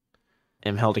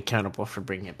am held accountable for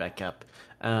bringing it back up.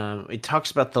 It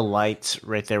talks about the light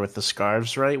right there with the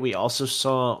scarves, right? We also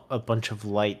saw a bunch of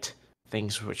light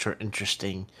things which are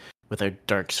interesting with our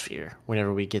dark sphere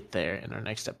whenever we get there in our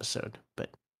next episode.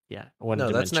 But yeah,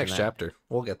 that's next chapter.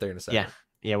 We'll get there in a second.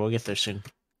 Yeah, we'll get there soon.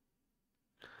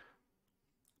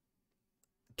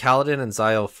 Kaladin and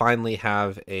Zyle finally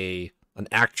have an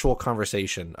actual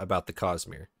conversation about the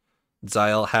Cosmere.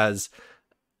 Zyle has,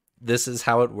 this is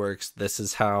how it works. This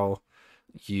is how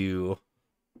these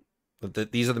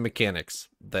are the mechanics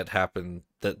that happen.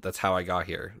 That's how I got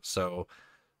here. So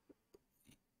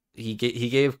he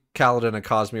gave Kaladin a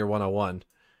Cosmere 101.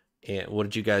 And what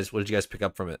did you guys pick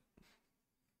up from it?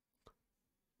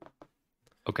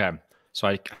 Okay. So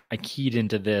I keyed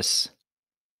into this,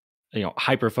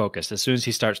 hyper focused. As soon as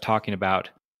he starts talking about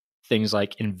things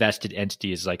like invested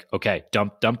entities, like, okay,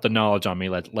 dump the knowledge on me.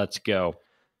 Let's go.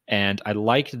 And I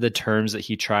liked the terms that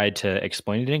he tried to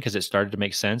explain it in because it started to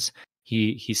make sense.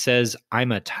 He says,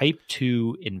 I'm a type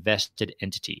 2 invested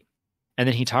entity. And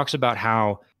then he talks about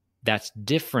how that's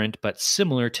different but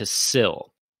similar to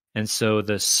Syl. And so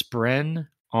the Spren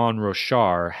on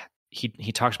Roshar,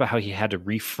 he talks about how he had to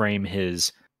reframe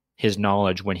his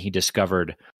knowledge when he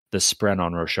discovered the Spren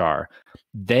on Roshar.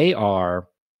 They are,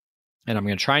 and I'm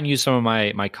going to try and use some of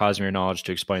my Cosmere knowledge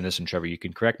to explain this, and Trevor, you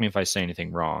can correct me if I say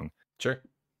anything wrong. Sure.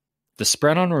 The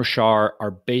Spren on Roshar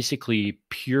are basically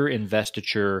pure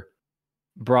investiture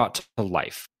brought to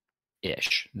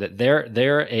life-ish. That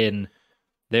they're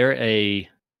a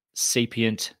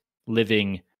sapient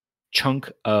living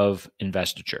chunk of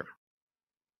investiture.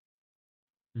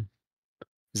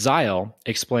 Zyle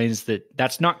explains that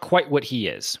that's not quite what he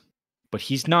is, but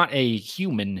he's not a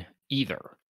human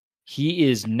either. He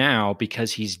is now,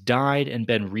 because he's died and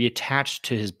been reattached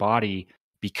to his body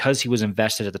because he was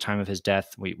invested at the time of his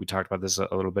death. We talked about this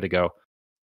a little bit ago.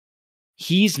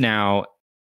 He's now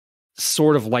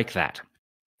sort of like that.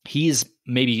 He's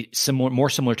maybe more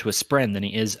similar to a Spren than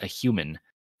he is a human,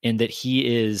 in that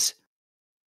he is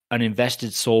an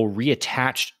invested soul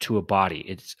reattached to a body.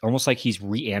 It's almost like he's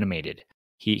reanimated.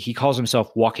 He calls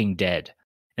himself Walking Dead.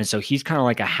 And so he's kind of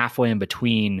like a halfway in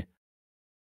between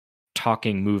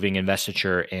talking, moving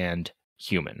investiture and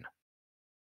human.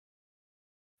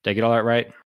 Did I get all that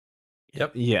right?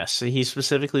 Yep. Yes. He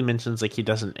specifically mentions like he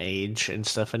doesn't age and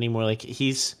stuff anymore. Like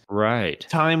he's right.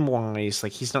 Time-wise,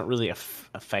 like he's not really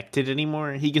affected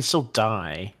anymore. He can still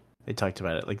die. They talked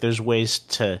about it. Like there's ways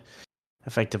to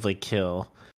effectively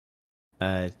kill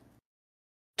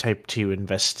type 2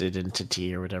 invested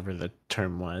entity or whatever the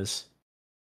term was.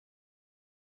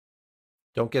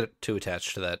 Don't get too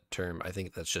attached to that term. I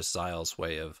think that's just Zyle's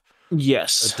way of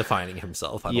defining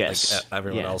himself. I don't think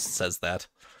everyone else says that.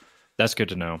 That's good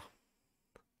to know.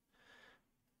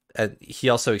 And he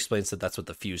also explains that that's what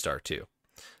the fused are too.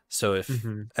 So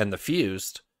and the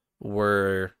fused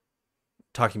were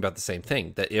talking about the same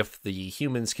thing, that if the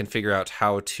humans can figure out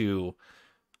how to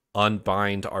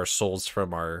unbind our souls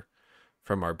from our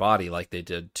body like they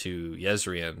did to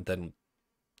Yezrien, then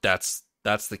that's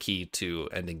the key to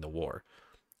ending the war.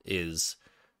 Is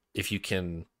if you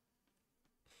can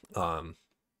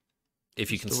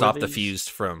stop the fused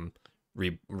from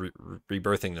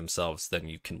rebirthing themselves, then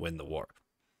you can win the war.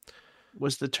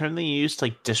 Was the term they used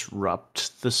like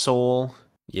disrupt the soul?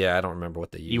 Yeah, I don't remember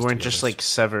what they used. You to weren't be just honest. like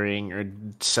severing or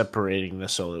separating the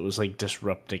soul. It was like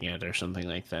disrupting it or something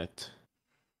like that.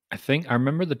 I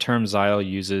remember the term Zyle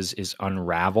uses is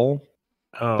unravel.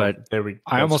 Oh, But there we.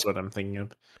 I That's almost- what I'm thinking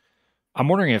of. I'm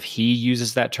wondering if he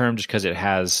uses that term just because it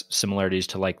has similarities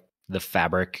to like the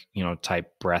fabric,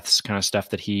 type breaths kind of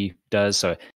stuff that he does.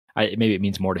 So maybe it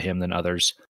means more to him than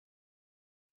others.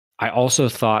 I also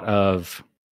thought of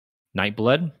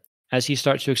Nightblood as he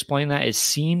starts to explain that. It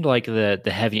seemed like the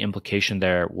heavy implication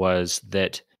there was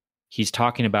that he's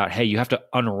talking about, hey, you have to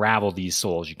unravel these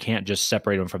souls. You can't just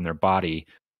separate them from their body.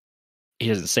 He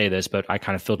doesn't say this, but I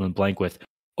kind of filled in the blank with,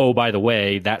 oh, by the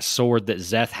way, that sword that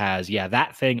Zeth has, yeah,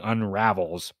 that thing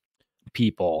unravels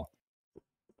people.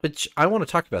 Which I want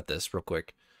to talk about this real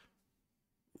quick.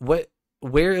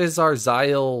 Where is our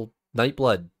Zyle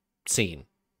Nightblood scene?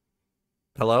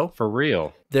 Hello? For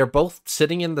real. They're both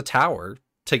sitting in the tower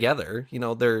together.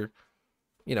 They're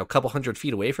a couple 100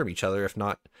 feet away from each other, if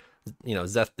not,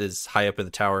 Zeth is high up in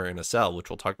the tower in a cell, which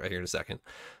we'll talk about here in a second.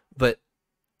 But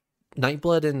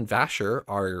Nightblood and Vasher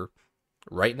are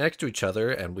right next to each other,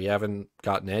 and we haven't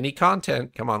gotten any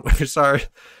content. Come on, we're sorry.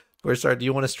 Do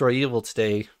you want to destroy evil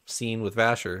today? Scene with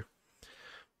Vasher.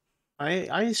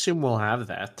 I assume we'll have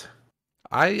that,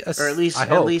 or At at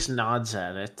least nods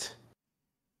at it.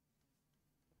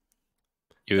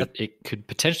 It could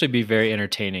potentially be very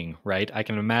entertaining, right? I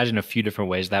can imagine a few different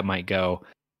ways that might go,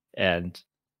 and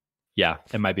yeah,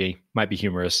 it might be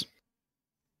humorous.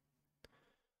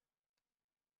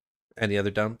 Any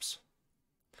other dumps?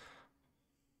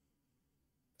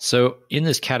 So in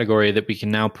this category that we can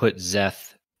now put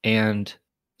Zeth and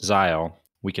Zyle,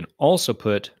 we can also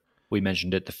put, we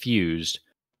mentioned it, the Fused,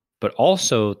 but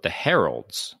also the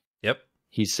Heralds. Yep.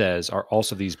 He says are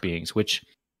also these beings, which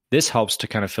this helps to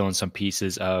kind of fill in some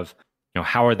pieces of,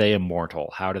 how are they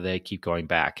immortal? How do they keep going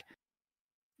back?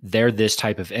 They're this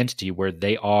type of entity where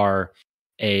they are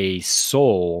a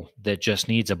soul that just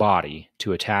needs a body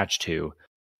to attach to.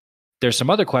 There's some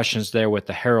other questions there with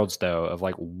the Heralds, though, of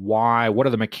like, why, what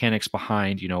are the mechanics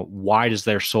behind, why does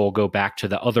their soul go back to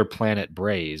the other planet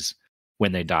Braze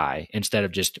when they die, instead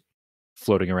of just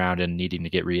floating around and needing to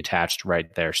get reattached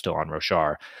right there still on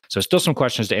Roshar? So still some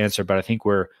questions to answer, but I think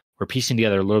we're piecing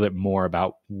together a little bit more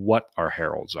about what our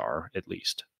Heralds are, at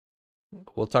least.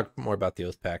 We'll talk more about the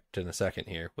Oath Pact in a second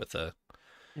here with the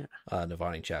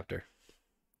Navani chapter.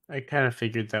 I kind of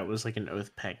figured that was like an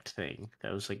Oath Pact thing.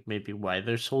 That was like maybe why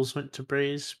their souls went to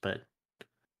Braze, but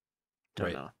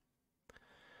don't know.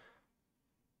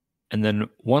 And then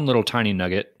one little tiny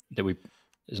nugget that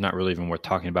is not really even worth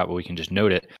talking about, but we can just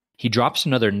note it. He drops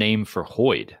another name for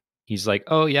Hoid. He's like,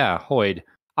 oh yeah, Hoid.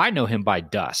 I know him by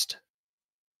Dust,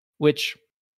 which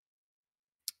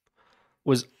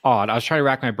was odd. I was trying to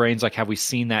rack my brains, like, have we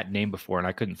seen that name before? And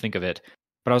I couldn't think of it.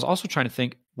 But I was also trying to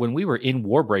think, when we were in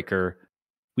Warbreaker,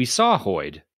 we saw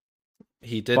Hoid.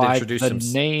 He did by introduce the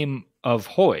name of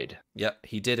Hoid. Yep,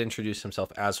 he did introduce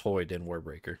himself as Hoid in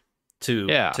Warbreaker to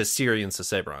Ciri and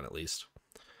Sesebron, at least.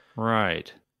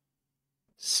 Right.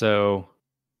 So,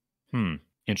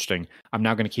 interesting. I'm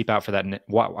now going to keep out for that. I'm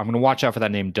going to watch out for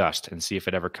that name Dust and see if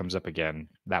it ever comes up again.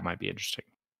 That might be interesting.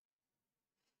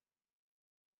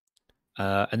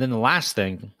 And then the last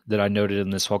thing that I noted in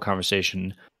this whole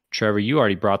conversation, Trevor, you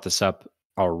already brought this up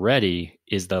already,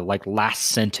 is the last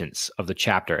sentence of the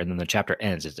chapter, and then the chapter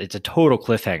ends. It's a total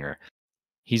cliffhanger.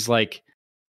 He's like,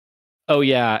 oh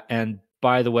yeah, and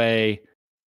by the way,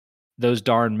 those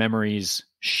darn memories,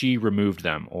 she removed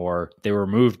them, or they were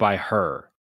removed by her.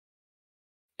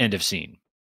 End of scene.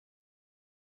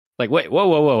 Like, wait,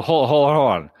 whoa, hold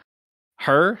on.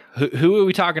 Her? Who are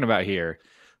we talking about here?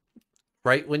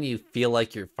 Right when you feel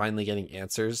like you're finally getting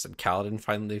answers, and Kaladin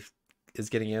finally is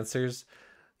getting answers,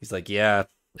 he's like, yeah,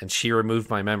 and she removed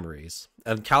my memories.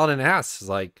 And Kaladin asks,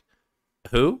 like,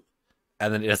 who?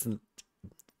 And then it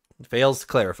fails to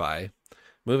clarify.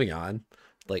 Moving on.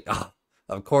 Like, oh,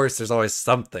 of course, there's always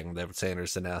something that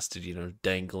Sanderson has to,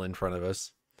 dangle in front of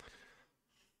us.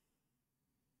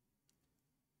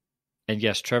 And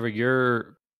yes, Trevor,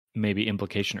 your maybe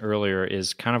implication earlier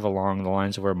is kind of along the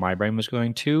lines of where my brain was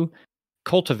going to.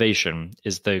 Cultivation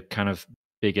is the kind of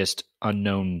biggest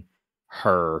unknown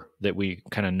her that we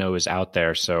kind of know is out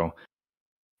there. So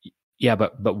yeah,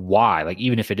 but why? Like,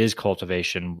 even if it is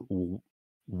cultivation,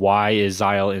 why is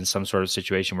Zyle in some sort of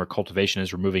situation where cultivation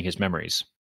is removing his memories?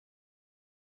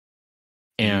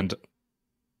 And do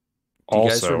also, you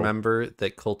guys remember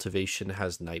that cultivation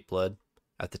has Nightblood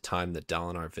at the time that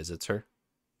Dalinar visits her?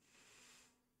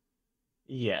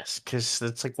 Yes, because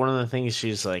that's like one of the things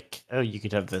she's like, oh, you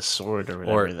could have this sword or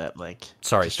whatever that like.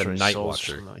 Sorry, the destroys Night souls or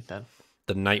Watcher. something like that.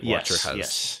 The Night Watcher has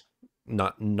yes.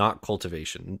 not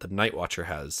cultivation. The Night Watcher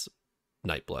has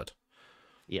Nightblood,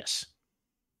 Yes.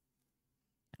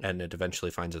 and it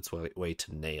eventually finds its way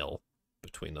to Nail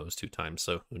between those two times.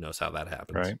 So who knows how that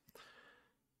happens? Right.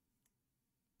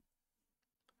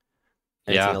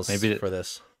 Anything else maybe for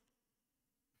this?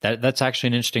 That's actually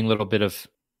an interesting little bit of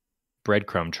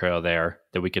breadcrumb trail there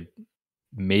that we could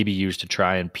maybe use to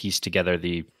try and piece together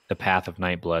the path of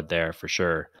Nightblood there for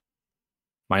sure.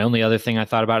 My only other thing I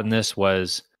thought about in this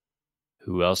was,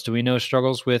 who else do we know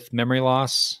struggles with memory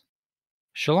loss?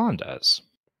 Shallan does.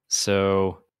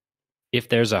 So if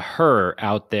there's a her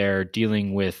out there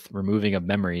dealing with removing of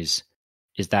memories,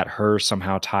 is that her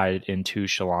somehow tied into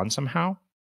Shallan somehow?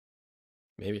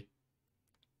 Maybe.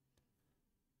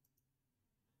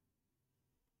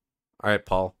 All right,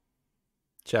 Paul.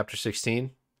 Chapter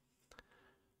 16.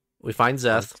 We find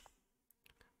Szeth.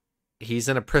 He's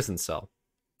in a prison cell.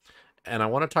 And I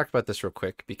want to talk about this real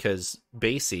quick because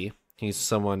Basie, he's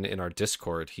someone in our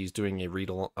Discord. He's doing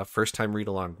a first-time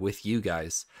read-along with you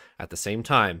guys at the same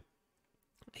time.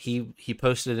 He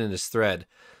posted in his thread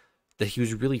that he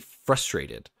was really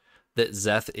frustrated that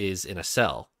Szeth is in a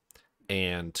cell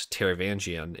and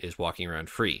Taravangian is walking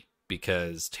around free,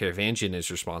 because Taravangian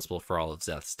is responsible for all of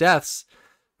Szeth's deaths,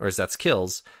 or Szeth's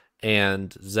kills,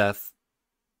 and Szeth,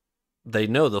 they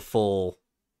know the full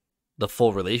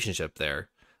relationship there.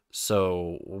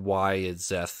 So why is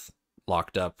Szeth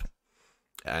locked up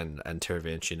and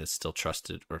Taravangian is still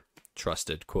trusted,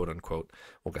 quote unquote,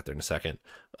 we'll get there in a second,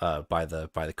 by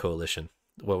the coalition?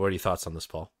 What are your thoughts on this,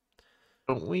 Paul?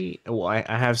 I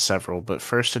have several, but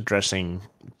first addressing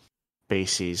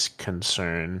Basie's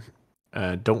concern,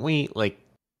 don't we,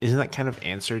 isn't that kind of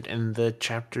answered in the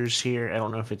chapters here? I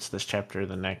don't know if it's this chapter or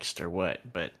the next or what,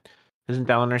 but doesn't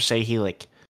Dalinar say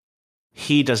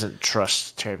he doesn't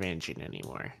trust Taravangian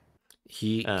anymore?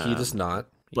 He does not.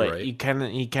 You're But right. he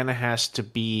kind of has to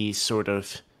be sort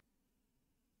of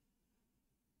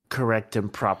correct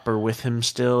and proper with him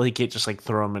still. He can't just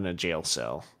throw him in a jail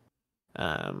cell,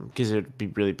 because it would be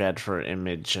really bad for our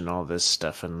image and all this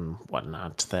stuff and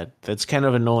whatnot. That's kind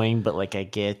of annoying, but I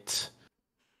get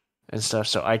and stuff.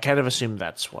 So I kind of assume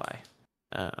that's why.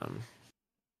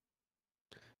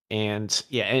 And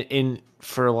yeah, and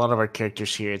for a lot of our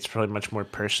characters here, it's probably much more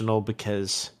personal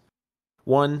because,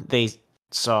 one, they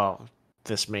saw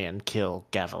this man kill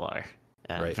Gavilar,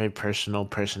 Right. very personal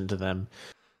person to them.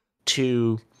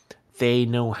 Two, they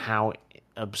know how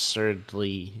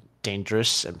absurdly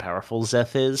dangerous and powerful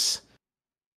Szeth is.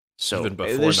 So Even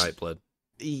before there's- Nightblood.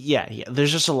 yeah,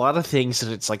 there's just a lot of things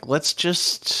that it's let's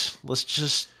just.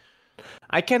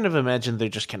 I kind of imagine they're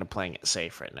just kind of playing it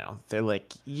safe right now. They're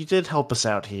like, you did help us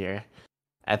out here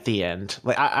at the end.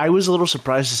 I was a little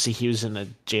surprised to see he was in a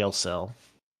jail cell.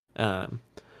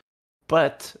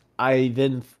 But I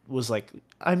then was like,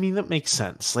 I mean, that makes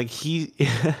sense. He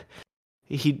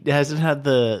he hasn't had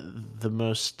the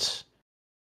most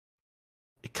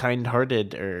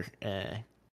kind-hearted or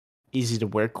easy to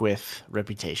work with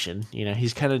reputation.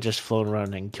 He's kind of just flown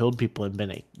around and killed people and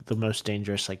been the most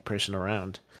dangerous person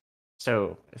around.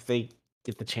 So if they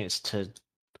get the chance to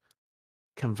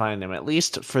confine him, at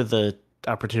least for the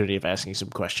opportunity of asking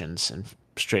some questions and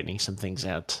straightening some things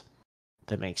out,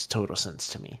 that makes total sense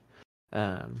to me.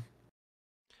 That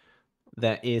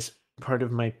is part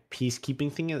of my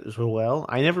peacekeeping thing as well.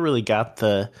 I never really got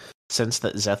the sense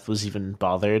that Szeth was even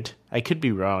bothered. I could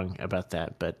be wrong about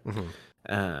that, but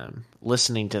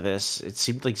listening to this, it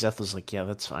seemed like Szeth was like, yeah,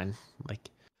 that's fine.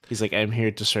 He's like, I'm here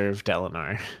to serve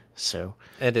Dalinar. So,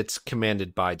 And it's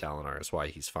commanded by Dalinar is why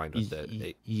he's fine with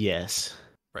it. Yes.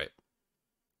 Right.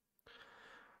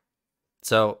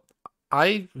 So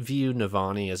I view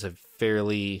Navani as a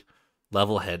fairly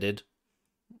level-headed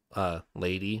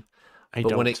lady. I But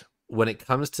don't. when it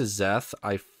comes to Szeth,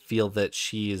 I feel that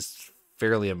she is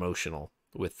fairly emotional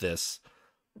with this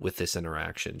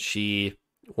interaction. She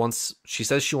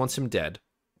says she wants him dead,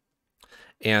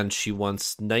 and she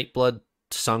wants Nightblood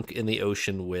sunk in the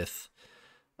ocean with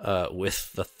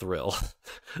the Thrill,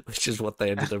 which is what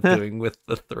they ended up doing with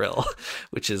the Thrill,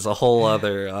 which is a whole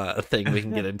other thing we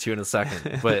can get into in a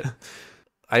second. But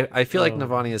I feel like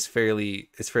Navani is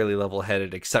fairly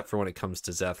level-headed, except for when it comes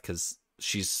to Szeth, because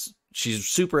she's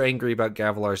super angry about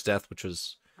Gavilar's death, which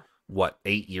was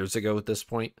 8 years ago at this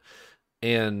point,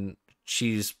 and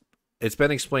it's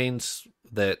been explained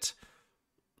that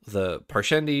the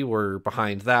Parshendi were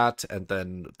behind that, and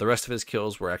then the rest of his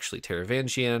kills were actually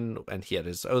Taravangian, and he had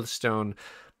his Oath Stone.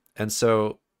 And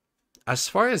so, as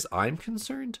far as I'm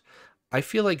concerned, I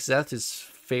feel like Szeth is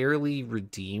fairly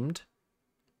redeemed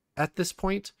at this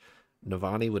point.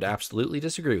 Navani would absolutely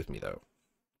disagree with me, though.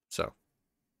 So,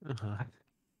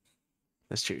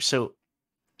 That's true. So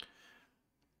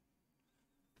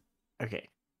okay.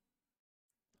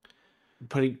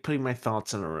 Putting my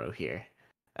thoughts in a row here.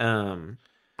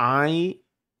 I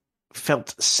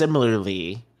felt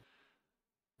similarly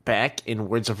back in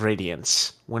Words of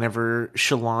Radiance whenever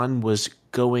Shallan was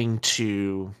going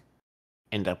to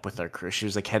end up with our crew. She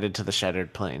was like headed to the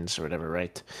Shattered Plains or whatever,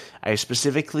 right? I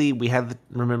specifically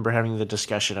remember having the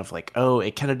discussion of like, oh,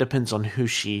 it kind of depends on who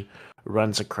she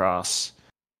runs across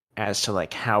as to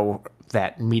like how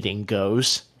that meeting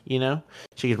goes. You know,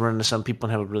 she could run into some people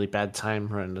and have a really bad time,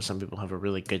 run into some people and have a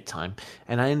really good time.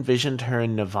 And I envisioned her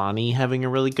and Navani having a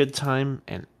really good time.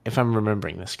 And if I'm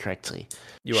remembering this correctly,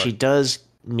 she does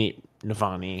meet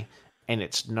Navani, and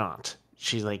it's not.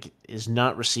 She like is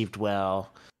not received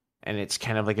well, and it's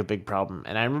kind of like a big problem.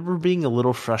 And I remember being a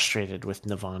little frustrated with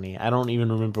Navani. I don't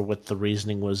even remember what the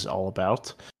reasoning was all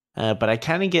about. But I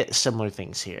kind of get similar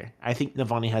things here. I think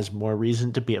Navani has more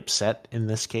reason to be upset in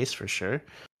this case for sure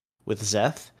with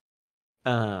Szeth.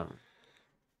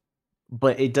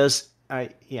 But it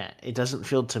doesn't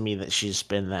feel to me that she's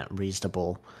been that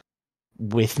reasonable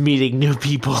with meeting new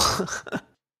people.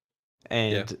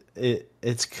 And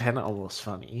it's kind of almost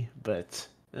funny, but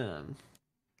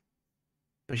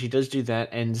she does do that.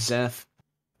 And Szeth,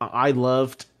 I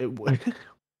loved it.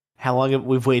 How long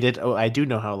we've waited. Oh, I do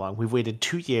know how long. We've waited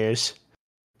 2 years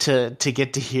to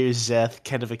get to hear Szeth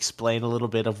kind of explain a little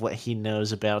bit of what he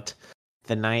knows about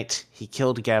the night he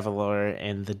killed Gavilar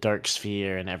and the Dark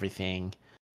Sphere and everything.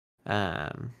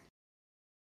 Yeah,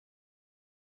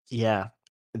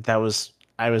 I was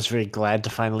very glad to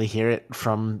finally hear it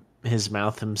from his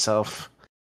mouth himself,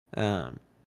 and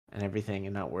everything,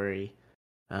 and not worry.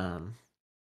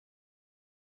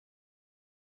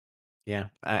 Yeah,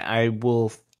 I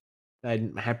will.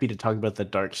 I'm happy to talk about the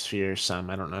Dark Sphere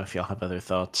some. I don't know if y'all have other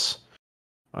thoughts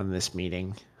on this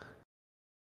meeting.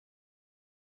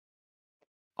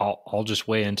 I'll just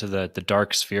weigh into the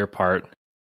Dark Sphere part.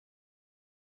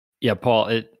 Yeah,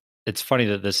 Paul, it's funny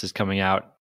that this is coming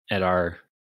out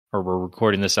we're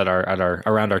recording this at our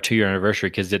around our 2-year anniversary,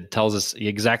 because it tells us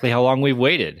exactly how long we've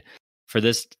waited for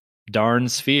this darn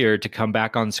sphere to come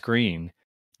back on screen.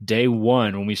 Day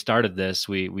one, when we started this,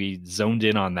 we zoned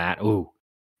in on that. Ooh,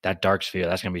 that Dark Sphere,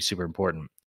 that's going to be super important.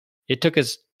 It took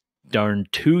us darn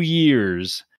 2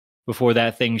 years before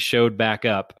that thing showed back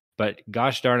up, but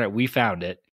gosh darn it, we found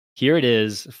it. Here it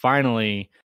is, finally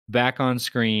back on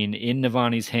screen in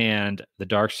Navani's hand. The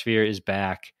Dark Sphere is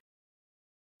back.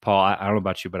 Paul, I don't know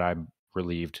about you, but I'm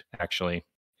relieved, actually.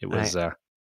 It was...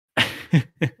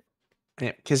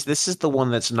 because this is the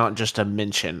one that's not just a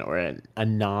mention or a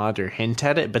nod or hint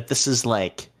at it, but this is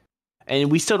like... And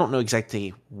we still don't know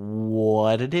exactly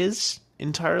what it is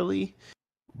entirely,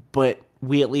 but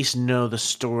we at least know the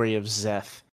story of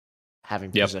Szeth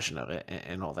having possession of it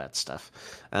and all that stuff.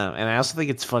 And I also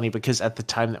think it's funny because at the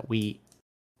time that we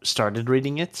started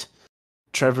reading it,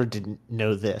 Trevor didn't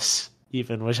know this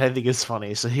even, which I think is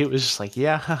funny. So he was just like,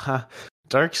 yeah, haha,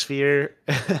 Dark Sphere,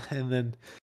 and then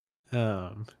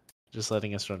just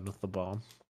letting us run with the ball.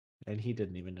 And he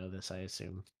didn't even know this, I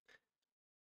assume.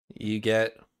 You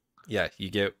get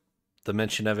the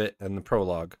mention of it and the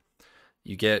prologue.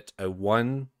 You get a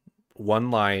one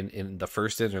line in the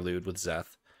first interlude with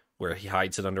Szeth, where he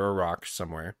hides it under a rock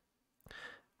somewhere.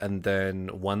 And then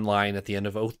one line at the end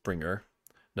of Oathbringer,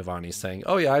 Navani saying,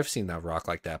 oh yeah, I've seen that rock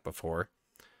like that before.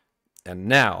 And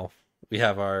now we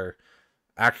have our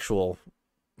actual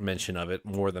mention of it,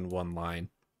 more than one line.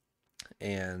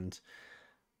 And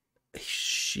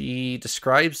she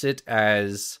describes it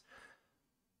as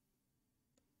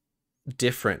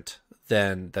different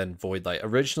than Voidlight.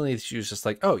 Originally, she was just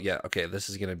like, oh yeah, okay, this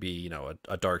is going to be,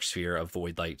 a dark sphere, a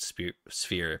Voidlight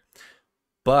sphere.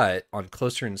 But on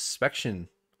closer inspection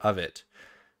of it,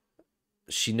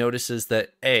 she notices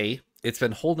that it's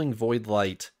been holding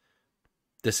Voidlight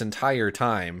this entire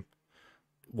time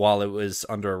while it was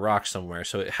under a rock somewhere,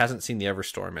 so it hasn't seen the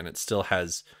Everstorm and it still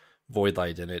has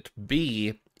Voidlight in it.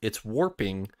 B, it's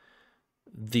warping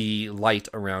the light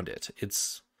around it.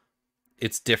 It's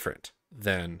different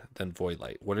than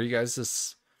Voidlight. What are you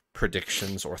guys'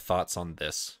 predictions or thoughts on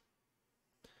this?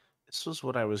 This was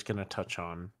what I was going to touch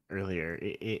on earlier.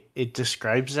 It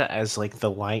describes it as like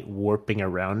the light warping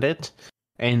around it.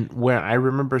 And where I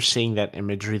remember seeing that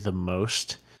imagery the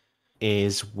most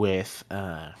is with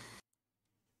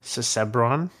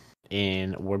Sisebron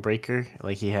in Warbreaker.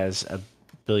 Like he has a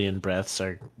billion breaths,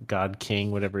 or God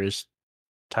King, whatever his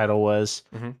title was.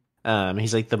 Mm-hmm.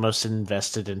 He's like the most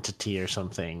invested entity or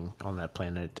something on that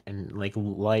planet. And like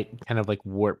light kind of like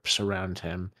warps around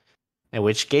him. And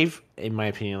which gave, in my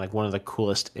opinion, like one of the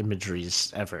coolest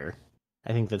imageries ever.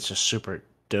 I think that's just super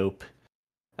dope.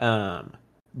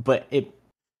 But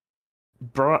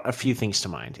brought a few things to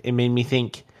mind. It made me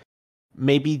think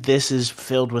maybe this is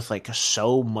filled with like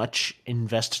so much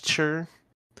investiture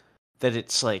that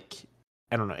it's like,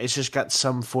 I don't know, it's just got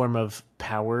some form of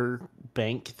power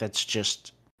bank that's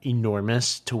just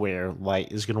enormous to where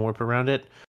light is going to warp around it.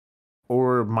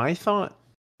 Or my thought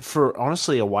for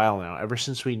honestly a while now, ever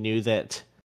since we knew that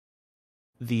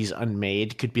these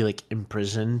unmade could be like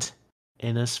imprisoned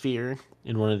in a sphere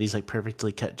in one of these like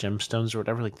perfectly cut gemstones or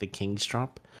whatever, like the King's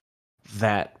Drop,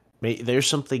 that there's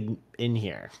something in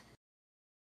here.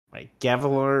 Right,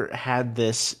 Gavilar had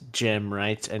this gem,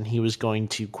 right, and he was going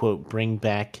to quote bring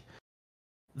back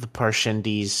the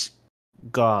Parshendi's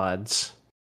gods,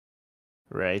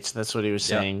 right? That's what he was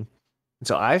saying.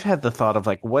 So I've had the thought of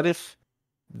like, what if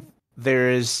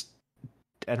there is,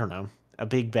 I don't know, a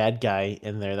big bad guy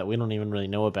in there that we don't even really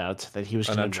know about that he was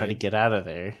going to try to get out of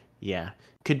there? Yeah,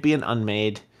 could be an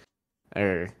unmade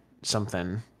or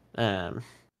something. Yeah,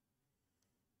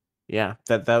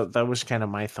 that was kind of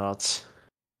my thoughts.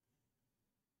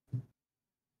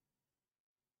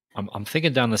 I'm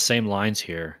thinking down the same lines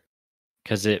here,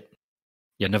 because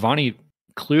Navani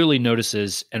clearly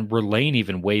notices, and Rlain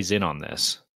even weighs in on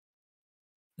this,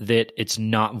 that it's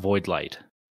not void light.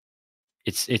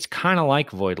 It's kind of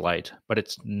like void light, but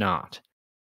it's not.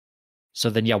 So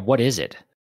then, what is it?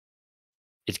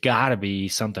 It's got to be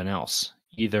something else,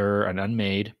 either an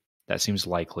unmade, that seems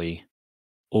likely,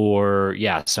 or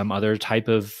some other type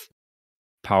of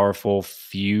powerful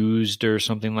fused or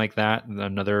something like that,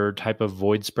 another type of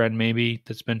void spread maybe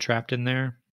that's been trapped in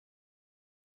there.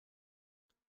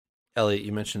 Elliot,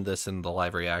 you mentioned this in the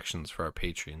live reactions for our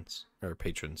patrons,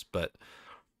 but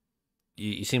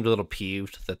you seemed a little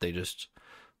peeved that they just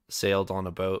sailed on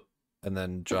a boat and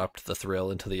then dropped the thrill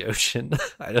into the ocean.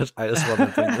 I just want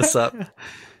to bring this up.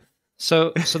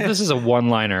 So this is a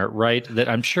one-liner, right? That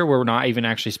I'm sure we're not even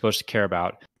actually supposed to care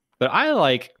about. But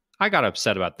I got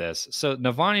upset about this. So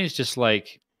Navani is just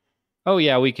like, oh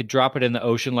yeah, we could drop it in the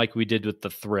ocean like we did with the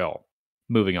thrill.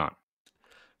 Moving on.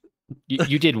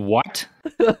 You did what?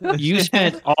 You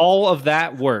spent all of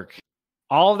that work,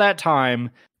 all of that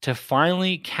time to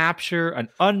finally capture an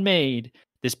unmade,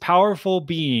 this powerful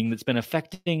being that's been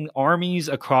affecting armies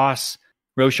across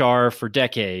Roshar for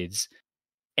decades,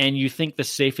 and you think the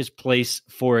safest place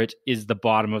for it is the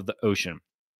bottom of the ocean.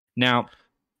 Now,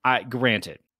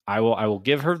 granted, I will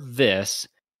give her this.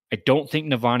 I don't think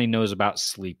Navani knows about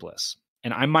Sleepless.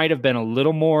 And I might have been a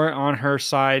little more on her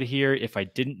side here if I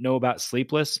didn't know about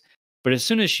Sleepless. But as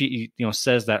soon as she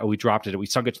says that, we dropped it, we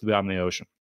sunk it to the bottom of the ocean.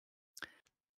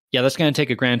 Yeah, that's going to take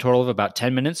a grand total of about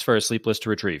 10 minutes for a Sleepless to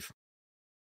retrieve.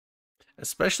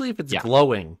 Especially if it's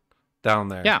glowing down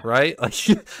there, right? Like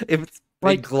if it's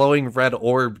like glowing red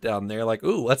orb down there, like,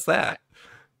 ooh, what's that?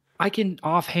 I can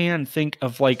offhand think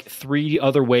of like 3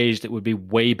 other ways that would be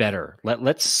way better.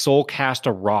 Let's soul cast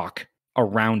a rock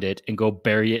around it and go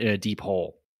bury it in a deep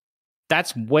hole.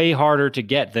 That's way harder to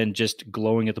get than just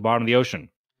glowing at the bottom of the ocean.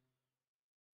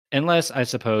 Unless, I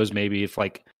suppose, maybe if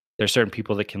like there's certain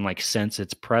people that can like sense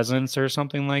its presence or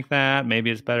something like that,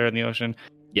 maybe it's better in the ocean.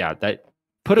 Yeah,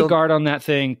 put a guard on that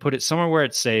thing, put it somewhere where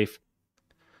it's safe.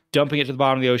 Dumping it to the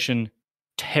bottom of the ocean,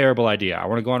 terrible idea. I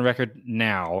want to go on record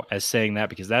now as saying that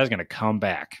because that is going to come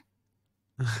back.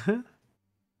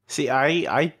 See,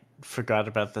 I forgot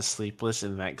about the Sleepless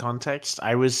in that context.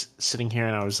 I was sitting here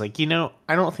and I was like,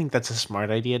 I don't think that's a smart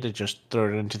idea to just throw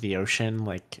it into the ocean,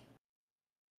 like,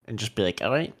 and just be like,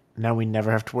 all right, now we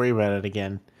never have to worry about it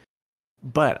again.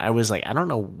 But I was like, I don't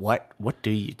know what do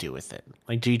you do with it?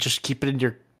 Like, do you just keep it in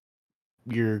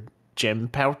your gem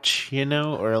pouch,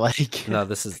 or like? No,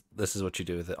 this is what you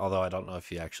do with it. Although I don't know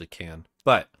if you actually can,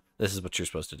 but this is what you're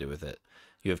supposed to do with it.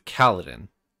 You have Kaladin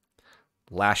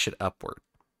lash it upward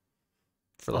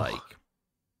for a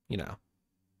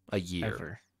year.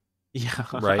 Ever. Yeah.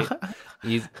 Right?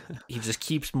 He just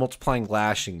keeps multiplying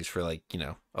lashings for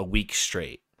a week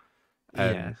straight.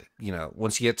 And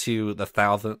once you get to the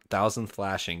thousandth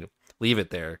lashing, leave it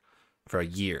there for a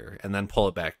year and then pull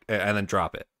it back and then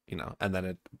drop it, and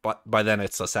then by then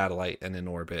it's a satellite and in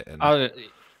orbit and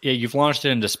you've launched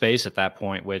it into space at that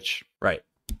point, which right.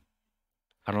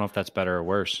 I don't know if that's better or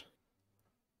worse.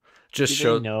 Just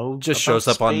shows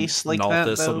up on like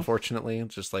Nalthis, unfortunately.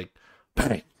 Just like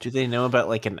bang. Do they know about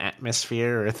like an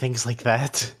atmosphere or things like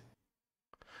that?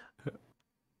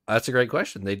 That's a great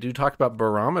question. They do talk about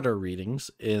barometer readings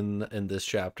in this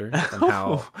chapter and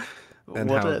how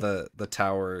the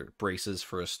tower braces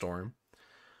for a storm.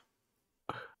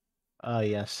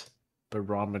 Yes,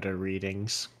 barometer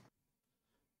readings.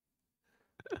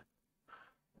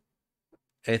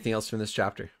 Anything else from this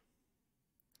chapter?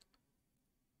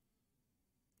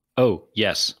 Oh,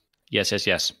 yes.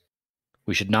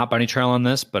 We should not bunny trail on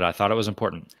this, but I thought it was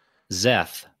important.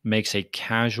 Szeth makes a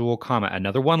casual comment,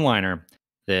 another one-liner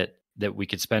that we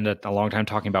could spend a long time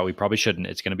talking about. We probably shouldn't.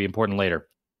 It's going to be important later.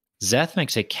 Szeth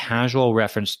makes a casual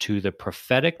reference to the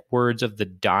prophetic words of the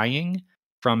dying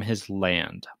from his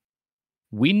land.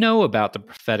 We know about the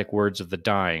prophetic words of the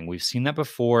dying. We've seen that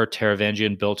before.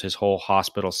 Taravangian built his whole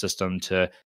hospital system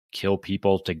to kill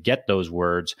people to get those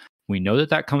words. We know that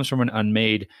that comes from an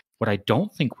unmade. What I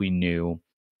don't think we knew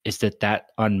is that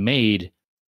unmade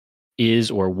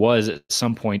is or was at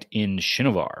some point in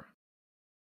Shinovar.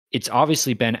 It's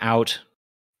obviously been out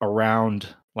around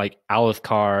like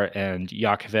Alethkar and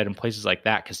Jah Keved and places like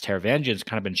that because Taravangian's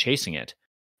kind of been chasing it.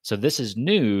 So this is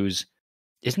news.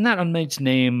 Isn't that unmade's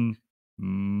name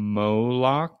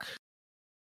Moloch?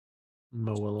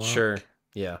 Moloch. Sure.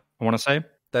 Yeah. I want to say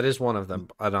that is one of them.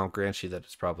 I'll grant you that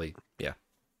it's probably, yeah.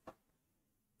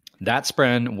 That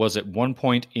spren was at one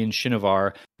point in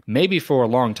Shinovar, maybe for a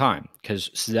long time, because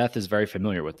Szeth is very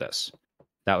familiar with this.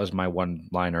 That was my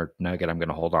one-liner nugget I'm going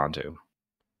to hold on to.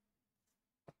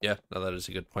 Yeah, no, that is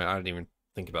a good point. I didn't even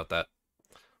think about that.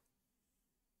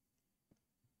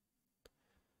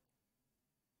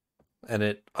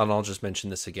 And I'll just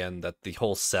mention this again, that the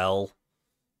whole cell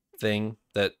thing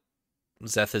that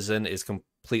Szeth is in is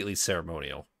completely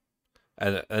ceremonial.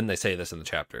 And they say this in the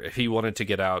chapter. If he wanted to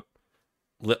get out,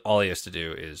 all he has to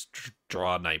do is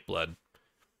draw Nightblood,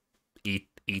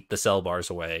 eat the cell bars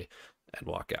away, and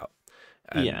walk out.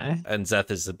 And, yeah. And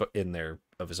Szeth is in there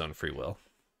of his own free will.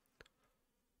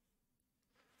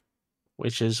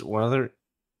 Which is one other...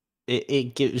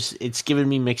 It's given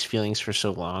me mixed feelings for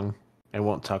so long. I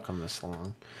won't talk on this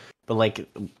long. But like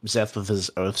Szeth with his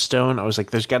Oathstone, I was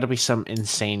like, there's got to be some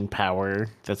insane power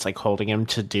that's like holding him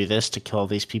to do this, to kill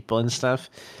these people and stuff.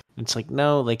 And it's like,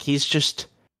 no, like he's just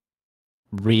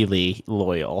really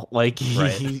loyal. Like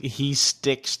he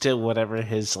sticks to whatever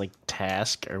his like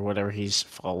task or whatever he's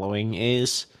following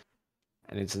is.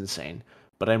 And it's insane.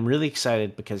 But I'm really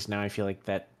excited because now I feel like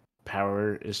that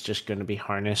power is just going to be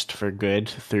harnessed for good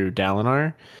through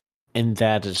Dalinar. And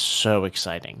that is so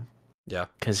exciting. Yeah.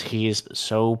 Because he is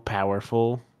so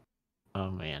powerful. Oh,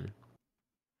 man.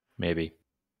 Maybe.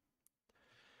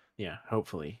 Yeah,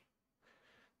 hopefully.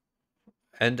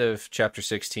 End of chapter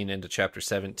 16 into chapter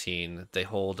 17, they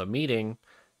hold a meeting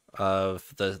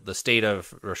of the State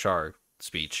of Roshar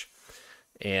speech.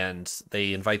 And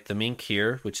they invite the Mink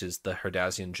here, which is the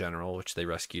Herdazian general, which they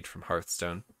rescued from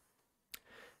Hearthstone.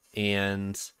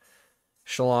 And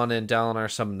Shallan and Dalinar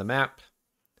summon the map.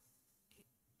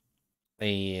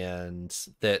 And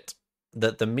that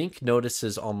the Mink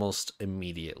notices almost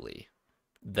immediately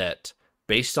that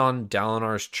based on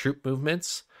Dalinar's troop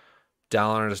movements,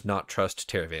 Dalinar does not trust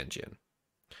Taravangian.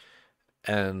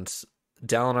 And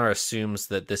Dalinar assumes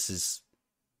that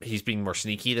he's being more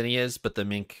sneaky than he is, but the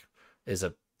Mink is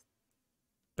a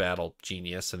battle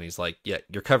genius, and he's like, yeah,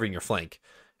 you're covering your flank.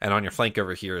 And on your flank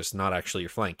over here is not actually your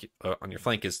flank. On your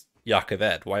flank is Jah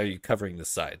Keved. Why are you covering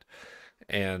this side?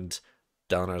 And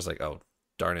Dalinar's like, oh,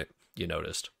 darn it, you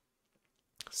noticed.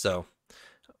 So,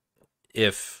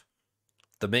 if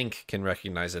the Mink can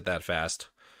recognize it that fast,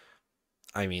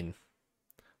 I mean,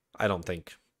 I don't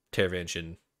think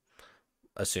Taravangian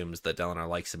assumes that Dalinar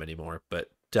likes him anymore, but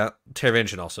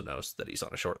Taravangian also knows that he's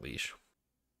on a short leash.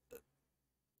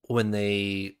 When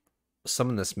they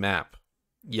summon this map,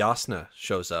 Jasnah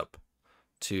shows up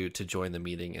to join the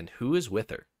meeting, and who is with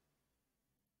her?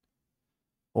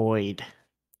 Hoid.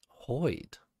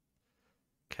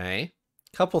 Okay.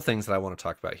 Couple things that I want to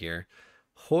talk about here.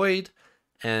 Hoid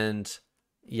and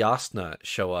Jasnah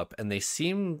show up, and they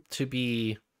seem to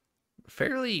be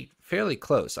fairly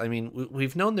close. I mean,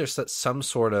 we've known there's some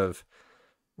sort of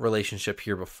relationship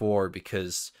here before,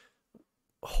 because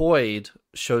Hoid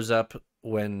shows up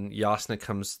when Jasnah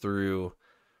comes through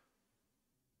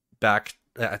back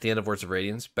at the end of Words of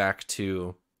Radiance, back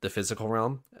to the physical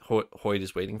realm. Hoid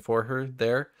is waiting for her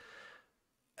there.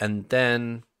 And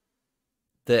then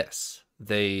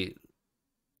Hoid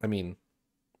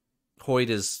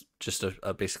is just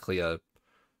basically a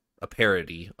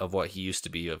parody of what he used to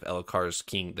be, of Elhokar's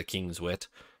the king's wit.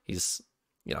 He's,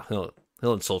 he'll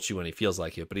insult you when he feels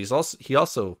like it, but he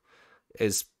also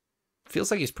feels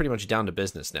like he's pretty much down to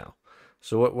business now.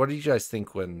 So what did you guys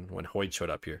think when Hoid showed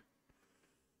up here?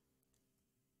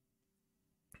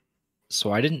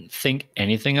 So I didn't think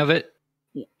anything of it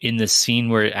in the scene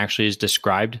where it actually is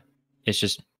described. It's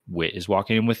just Wit is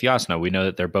walking in with Jasnah. We know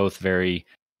that they're both very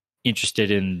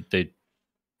interested in the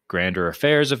grander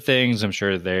affairs of things. I'm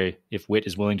sure if Wit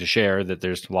is willing to share, that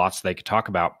there's lots they could talk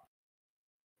about.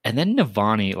 And then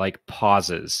Navani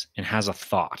pauses and has a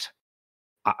thought.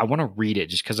 I want to read it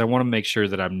just because I want to make sure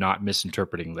that I'm not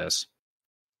misinterpreting this.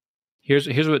 Here's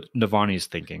what Navani is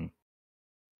thinking.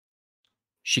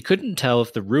 She couldn't tell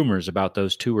if the rumors about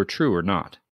those two were true or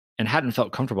not, and hadn't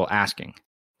felt comfortable asking.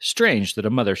 Strange that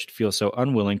a mother should feel so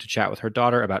unwilling to chat with her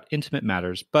daughter about intimate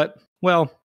matters, but,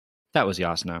 well, that was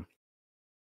Yasna.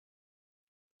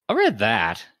 I read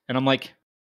that, and I'm like,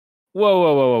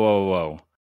 whoa.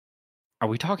 Are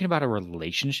we talking about a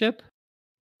relationship?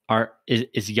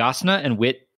 Is Yasna and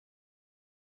Wit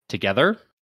together?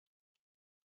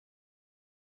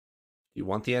 You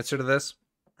want the answer to this?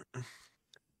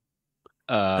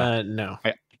 No.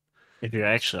 If you're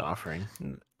actually offering.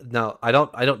 No, I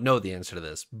don't know the answer to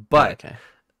this, but Okay.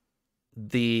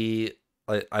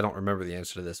 I don't remember the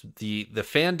answer to this. The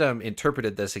fandom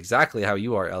interpreted this exactly how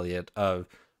you are, Elliot. Of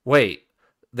wait,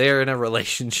 they're in a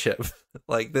relationship.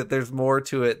 Like that, there's more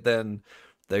to it than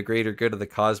the greater good of the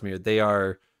Cosmere. They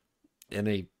are in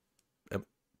a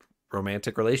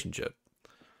romantic relationship.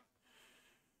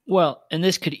 Well, and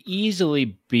this could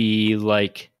easily be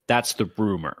like that's the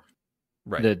rumor.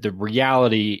 Right. The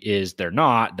reality is they're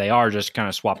not. They are just kind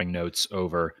of swapping notes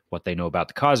over what they know about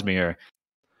the Cosmere.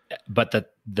 But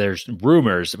that there's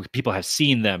rumors. People have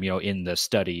seen them, in the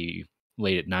study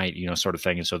late at night, sort of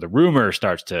thing. And so the rumor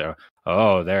starts to,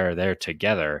 they're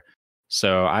together.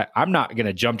 So I'm not going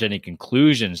to jump to any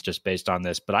conclusions just based on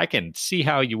this, but I can see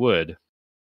how you would.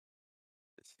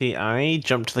 See, I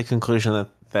jumped to the conclusion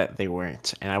that they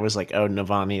weren't. And I was like, oh,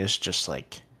 Navani is just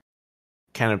like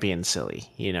kind of being silly,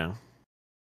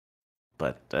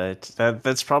 But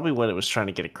that's probably what it was trying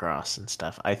to get across and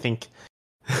stuff. I think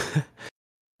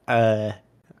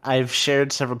I've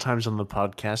shared several times on the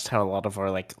podcast how a lot of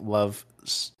our like love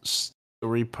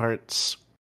story parts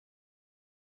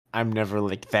I'm never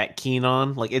like that keen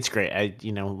on. Like it's great. I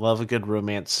love a good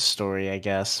romance story, I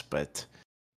guess, but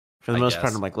for the most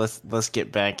part I'm like let's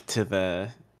get back to the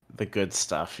good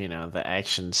stuff, the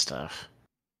action stuff.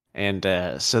 And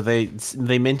so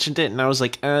they mentioned it and I was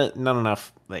like, not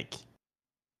enough, like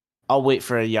I'll wait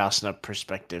for a Yasna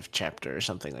perspective chapter or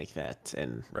something like that,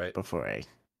 and Right. before I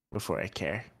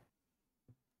care.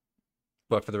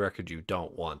 But for the record, you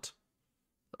don't want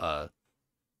a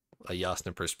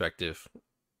Yasna perspective.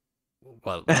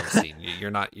 Well, scene.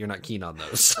 You're not keen on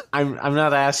those. I'm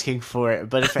not asking for it,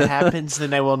 but if it happens,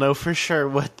 then I will know for sure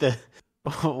whether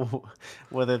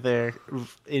they're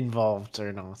involved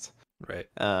or not. Right.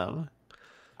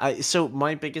 So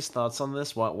my biggest thoughts on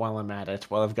this while I'm at it,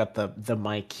 while I've got the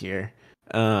mic here,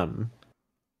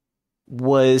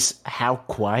 was how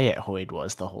quiet Hoid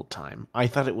was the whole time. I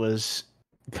thought it was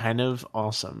kind of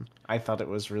awesome. I thought it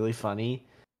was really funny.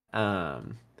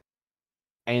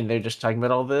 And they're just talking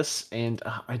about all this, and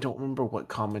I don't remember what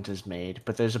comment is made,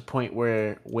 but there's a point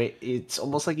where it's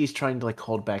almost like he's trying to like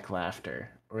hold back laughter,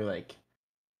 or like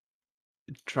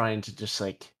trying to just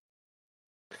like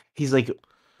he's like,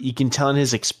 you can tell in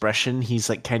his expression he's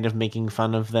like kind of making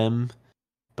fun of them,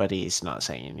 but he's not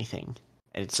saying anything.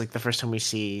 And it's like the first time we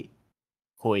see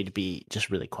Hoid be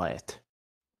just really quiet.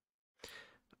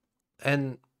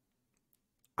 And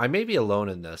I may be alone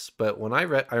in this, but when I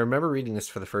remember reading this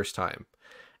for the first time,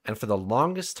 and for the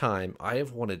longest time, I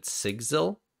have wanted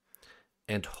Sigzil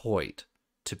and Hoid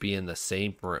to be in the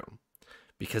same room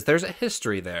because there's a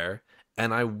history there,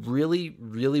 and I really,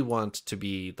 really want to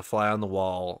be the fly on the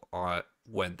wall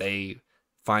when they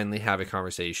finally have a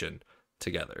conversation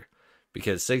together,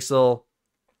 because Sigzil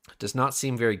does not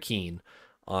seem very keen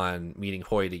on meeting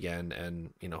Hoid again,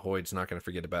 and Hoid's not going to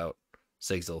forget about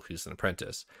Sigzil, who's an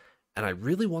apprentice. And I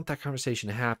really want that conversation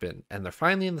to happen, and they're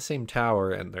finally in the same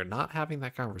tower, and they're not having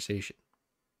that conversation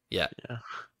yet. Yeah.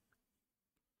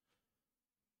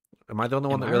 Am I the only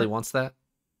one that really wants that?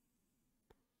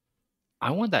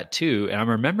 I want that too, and I'm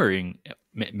remembering,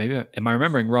 maybe am I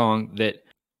remembering wrong, that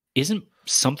isn't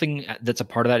something that's a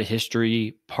part of that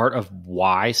history part of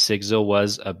why Sigzil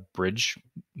was a bridge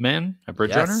runner?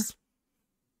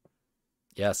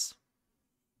 Yes.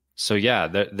 So yeah,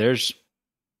 there's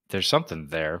something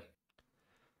there.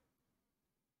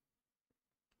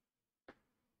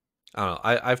 I don't know.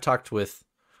 I've talked with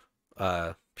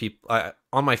people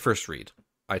on my first read.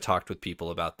 I talked with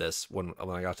people about this when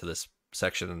I got to this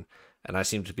section, and I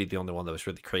seemed to be the only one that was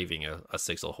really craving a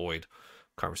Sigzil Hoid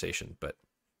conversation. But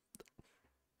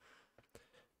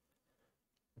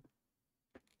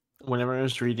whenever I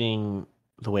was reading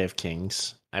The Way of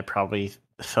Kings, I probably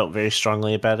felt very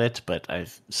strongly about it, but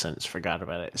I've since forgot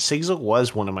about it. Sigzil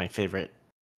was one of my favorite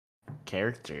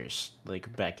characters,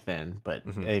 like back then, but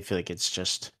I feel like it's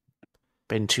just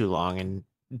been too long and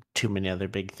too many other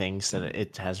big things that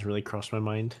it hasn't really crossed my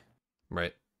mind.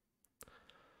 Right.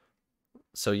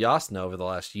 So Yasna over the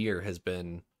last year has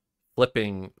been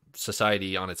flipping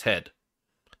society on its head,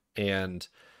 and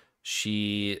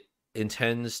she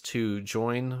intends to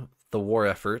join the war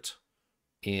effort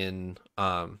in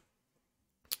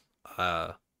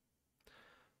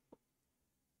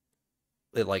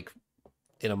like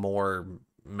in a more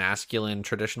masculine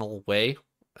traditional way,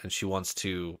 and she wants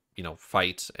to,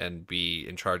 fight and be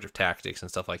in charge of tactics and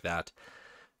stuff like that.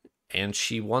 And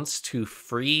she wants to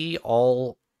free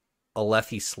all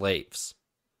Alethi slaves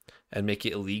and make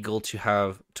it illegal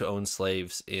to own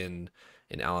slaves in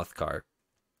Alethkar.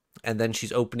 And then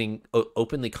she's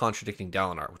openly contradicting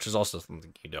Dalinar, which is also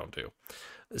something you don't do.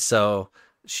 So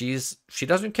she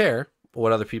doesn't care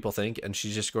what other people think, and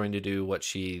she's just going to do what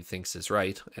she thinks is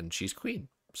right, and she's queen,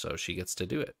 so she gets to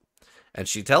do it. And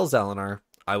she tells Dalinar,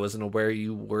 I wasn't aware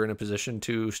you were in a position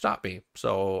to stop me,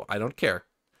 so I don't care.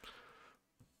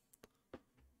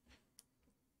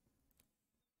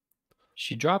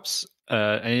 She drops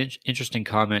an interesting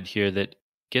comment here that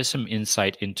gives some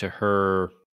insight into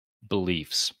her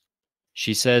beliefs.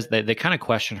 She says that they kind of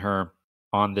question her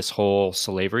on this whole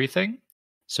slavery thing.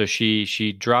 So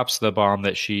she drops the bomb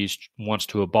that she wants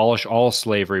to abolish all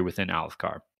slavery within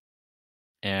Alethkar.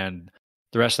 And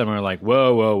the rest of them are like,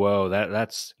 whoa,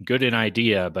 that's good in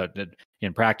idea, but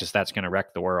in practice, that's going to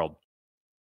wreck the world.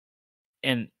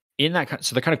 And in that,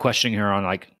 so they're kind of questioning her on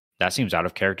like, that seems out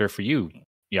of character for you,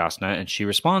 Yasna. And she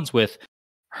responds with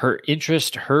her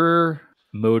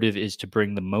motive is to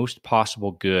bring the most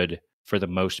possible good for the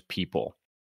most people.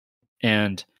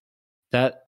 And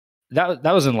that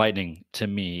was enlightening to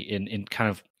me in kind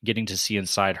of getting to see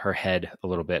inside her head a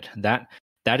little bit. That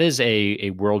is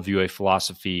a worldview, a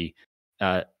philosophy,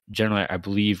 generally I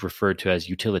believe referred to as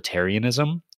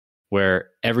utilitarianism, where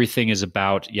everything is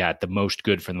about the most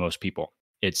good for the most people.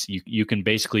 It's you can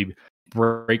basically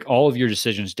break all of your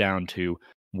decisions down to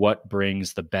what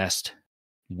brings the best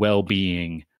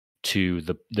well-being to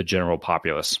the general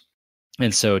populace.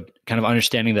 And so kind of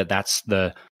understanding that's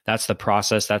the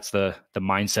process, that's the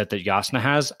mindset that Yasna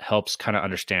has, helps kind of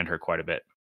understand her quite a bit.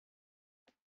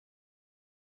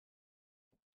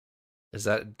 Is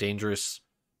that dangerous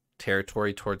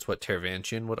territory towards what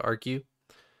Taravangian would argue?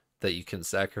 That you can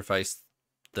sacrifice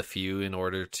the few in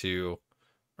order to,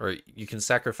 or you can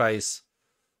sacrifice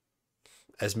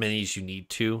as many as you need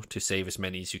to save as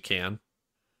many as you can?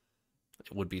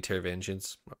 It would be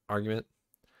Taravangian's argument.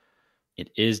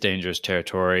 It is dangerous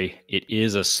territory. It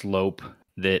is a slope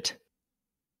that,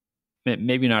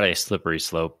 maybe not a slippery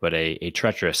slope, but a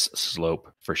treacherous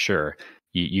slope for sure.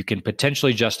 You can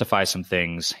potentially justify some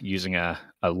things using a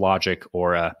logic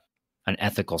or an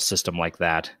ethical system like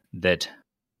that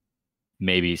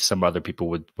maybe some other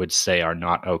people would say are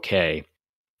not okay.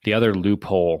 The other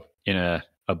loophole in a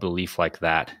belief like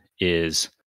that is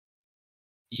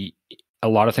a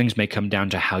lot of things may come down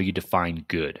to how you define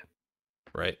good.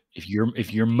 Right. If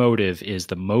your motive is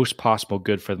the most possible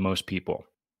good for the most people,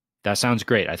 that sounds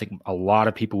great. I think a lot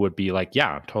of people would be like,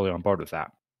 yeah, I'm totally on board with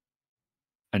that.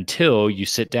 Until you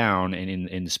sit down and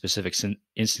in specific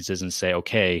instances and say,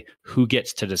 okay, who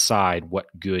gets to decide what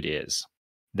good is?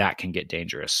 That can get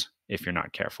dangerous if you're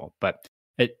not careful. But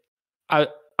I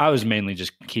was mainly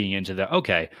just keying into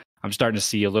okay, I'm starting to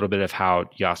see a little bit of how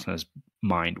Yasna's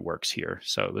mind works here.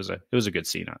 So it was a good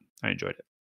scene. I enjoyed it.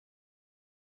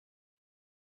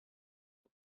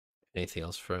 Anything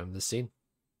else from this scene?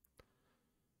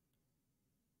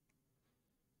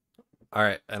 All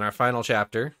right, and our final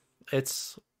chapter.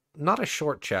 It's not a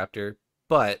short chapter,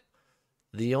 but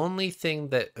the only thing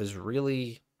that is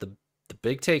really the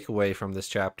big takeaway from this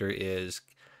chapter is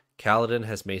Kaladin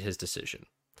has made his decision.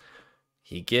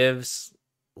 He gives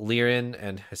Lirin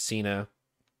and Hasina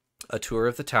a tour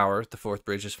of the tower. The fourth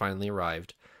bridge has finally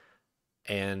arrived,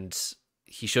 and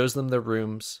he shows them their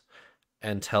rooms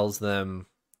and tells them,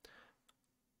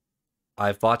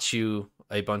 I've bought you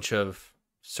a bunch of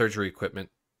surgery equipment,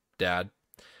 Dad,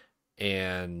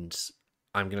 and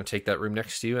I'm going to take that room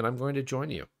next to you and I'm going to join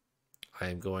you. I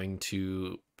am going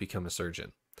to become a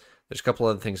surgeon. There's a couple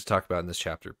other things to talk about in this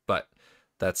chapter, but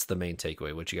that's the main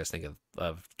takeaway. What do you guys think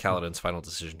of Kaladin's final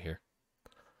decision here?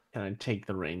 Can I take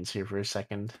the reins here for a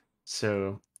second?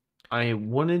 So I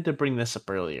wanted to bring this up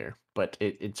earlier, but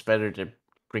it's better to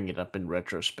bring it up in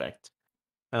retrospect.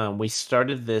 We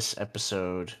started this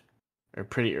episode, or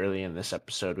pretty early in this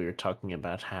episode, we were talking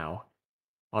about how,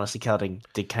 honestly, Kaladin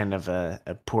did kind of a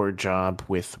poor job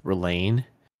with Rlain,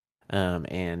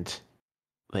 and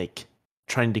like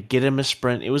trying to get him a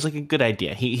spren. It was like a good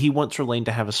idea. He wants Rlain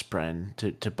to have a spren,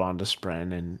 to bond a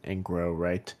spren and grow,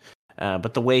 right?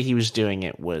 But the way he was doing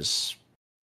it was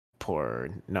poor,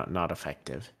 not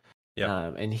effective.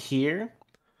 Yeah. And here,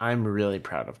 I'm really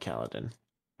proud of Kaladin.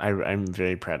 I'm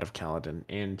very proud of Kaladin,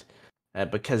 and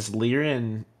because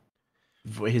Lyran,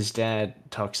 his dad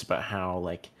talks about how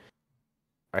like,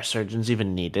 are surgeons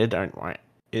even needed? Aren't why?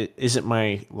 Isn't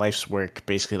my life's work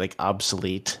basically like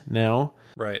obsolete now?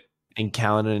 Right. And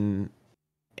Kaladin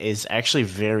is actually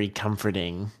very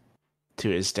comforting to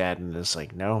his dad, and is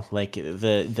like, no, like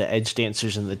the edge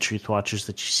dancers and the truth watchers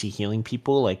that you see healing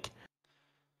people, like,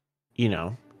 you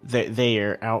know, they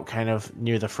are out kind of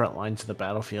near the front lines of the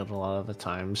battlefield a lot of the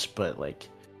times, but like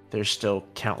there's still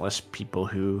countless people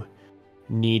who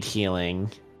need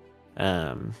healing,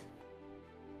 and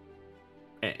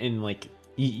like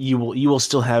you will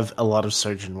still have a lot of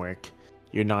surgeon work.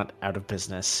 You're not out of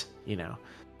business, you know.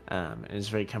 And it's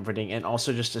very comforting, and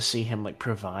also just to see him like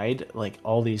provide like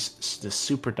all this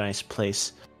super nice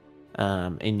place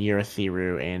in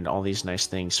Urithiru and all these nice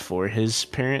things for his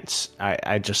parents.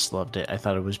 I just loved it. I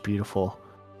thought it was beautiful,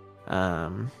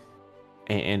 and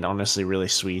honestly really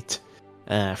sweet,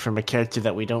 from a character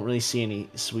that we don't really see any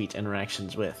sweet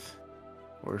interactions with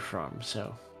or from.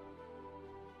 So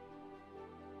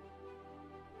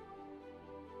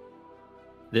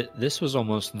this was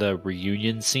almost the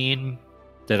reunion scene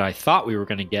that I thought we were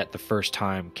going to get the first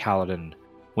time Kaladin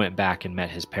went back and met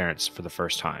his parents for the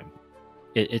first time.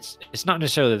 It's not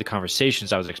necessarily the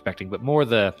conversations I was expecting, but more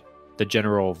the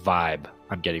general vibe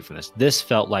I'm getting from this. This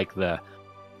felt like the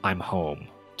I'm home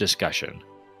discussion,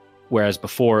 whereas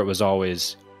before it was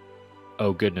always,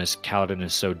 oh goodness, Kaladin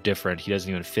is so different. He doesn't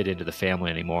even fit into the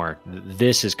family anymore.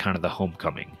 This is kind of the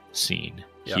homecoming scene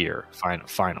here,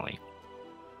 finally.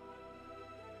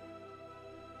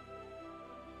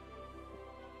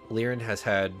 Lyran has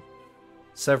had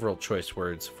several choice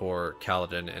words for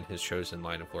Kaladin and his chosen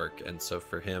line of work, and so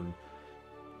for him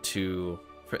for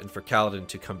Kaladin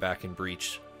to come back and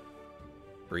bridge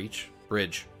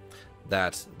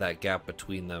that gap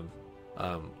between them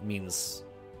means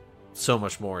so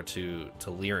much more to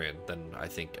Lyran than I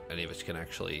think any of us can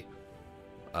actually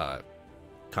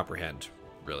comprehend,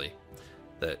 really.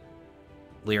 That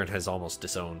Lyran has almost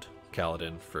disowned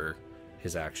Kaladin for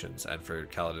his actions, and for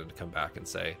Kaladin to come back and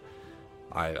say,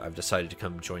 I've decided to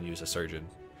come join you as a surgeon,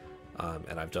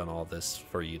 and I've done all this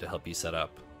for you to help you set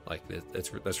up. Like,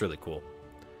 that's really cool.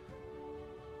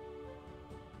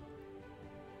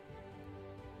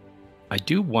 I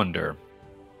do wonder,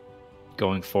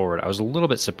 going forward, I was a little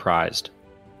bit surprised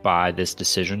by this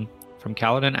decision from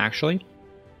Kaladin, actually.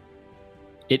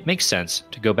 It makes sense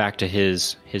to go back to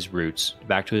his roots,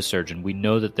 back to his surgeon. We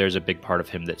know that there's a big part of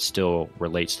him that still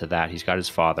relates to that. He's got his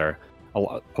father. A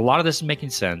lot of this is making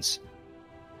sense.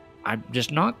 I'm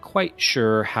just not quite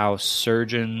sure how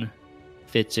surgeon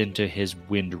fits into his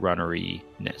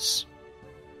windrunner-ness.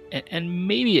 And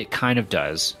maybe it kind of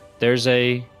does. There's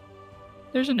an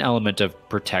element of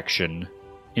protection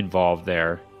involved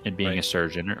there in being a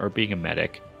surgeon or being a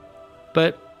medic.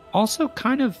 But also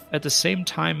kind of at the same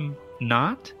time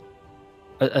not.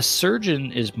 A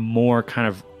surgeon is more kind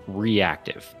of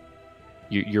reactive.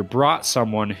 You're brought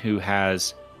someone who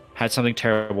has had something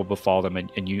terrible befall them,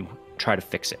 and you try to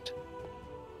fix it.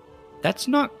 That's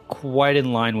not quite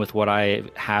in line with what I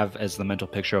have as the mental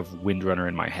picture of Windrunner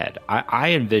in my head.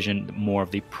 I envision more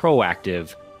of the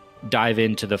proactive, dive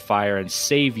into the fire and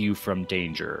save you from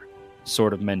danger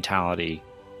sort of mentality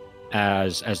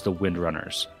as the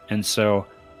Windrunners. And so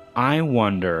I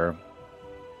wonder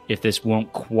if this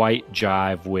won't quite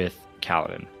jive with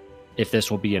Kaladin. If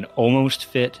this will be an almost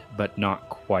fit, but not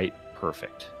quite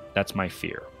perfect. That's my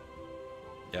fear.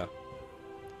 Yeah.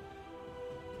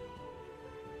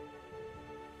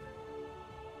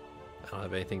 I don't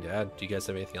have anything to add. Do you guys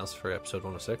have anything else for episode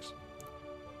 106?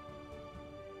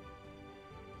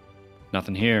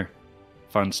 Nothing here.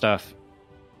 Fun stuff.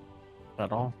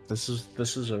 At all.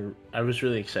 I was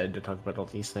really excited to talk about all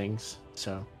these things.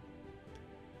 So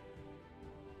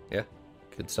Yeah.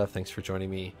 Good stuff. Thanks for joining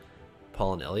me,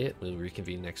 Paul and Elliot. We'll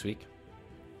reconvene next week.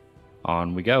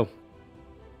 On we go.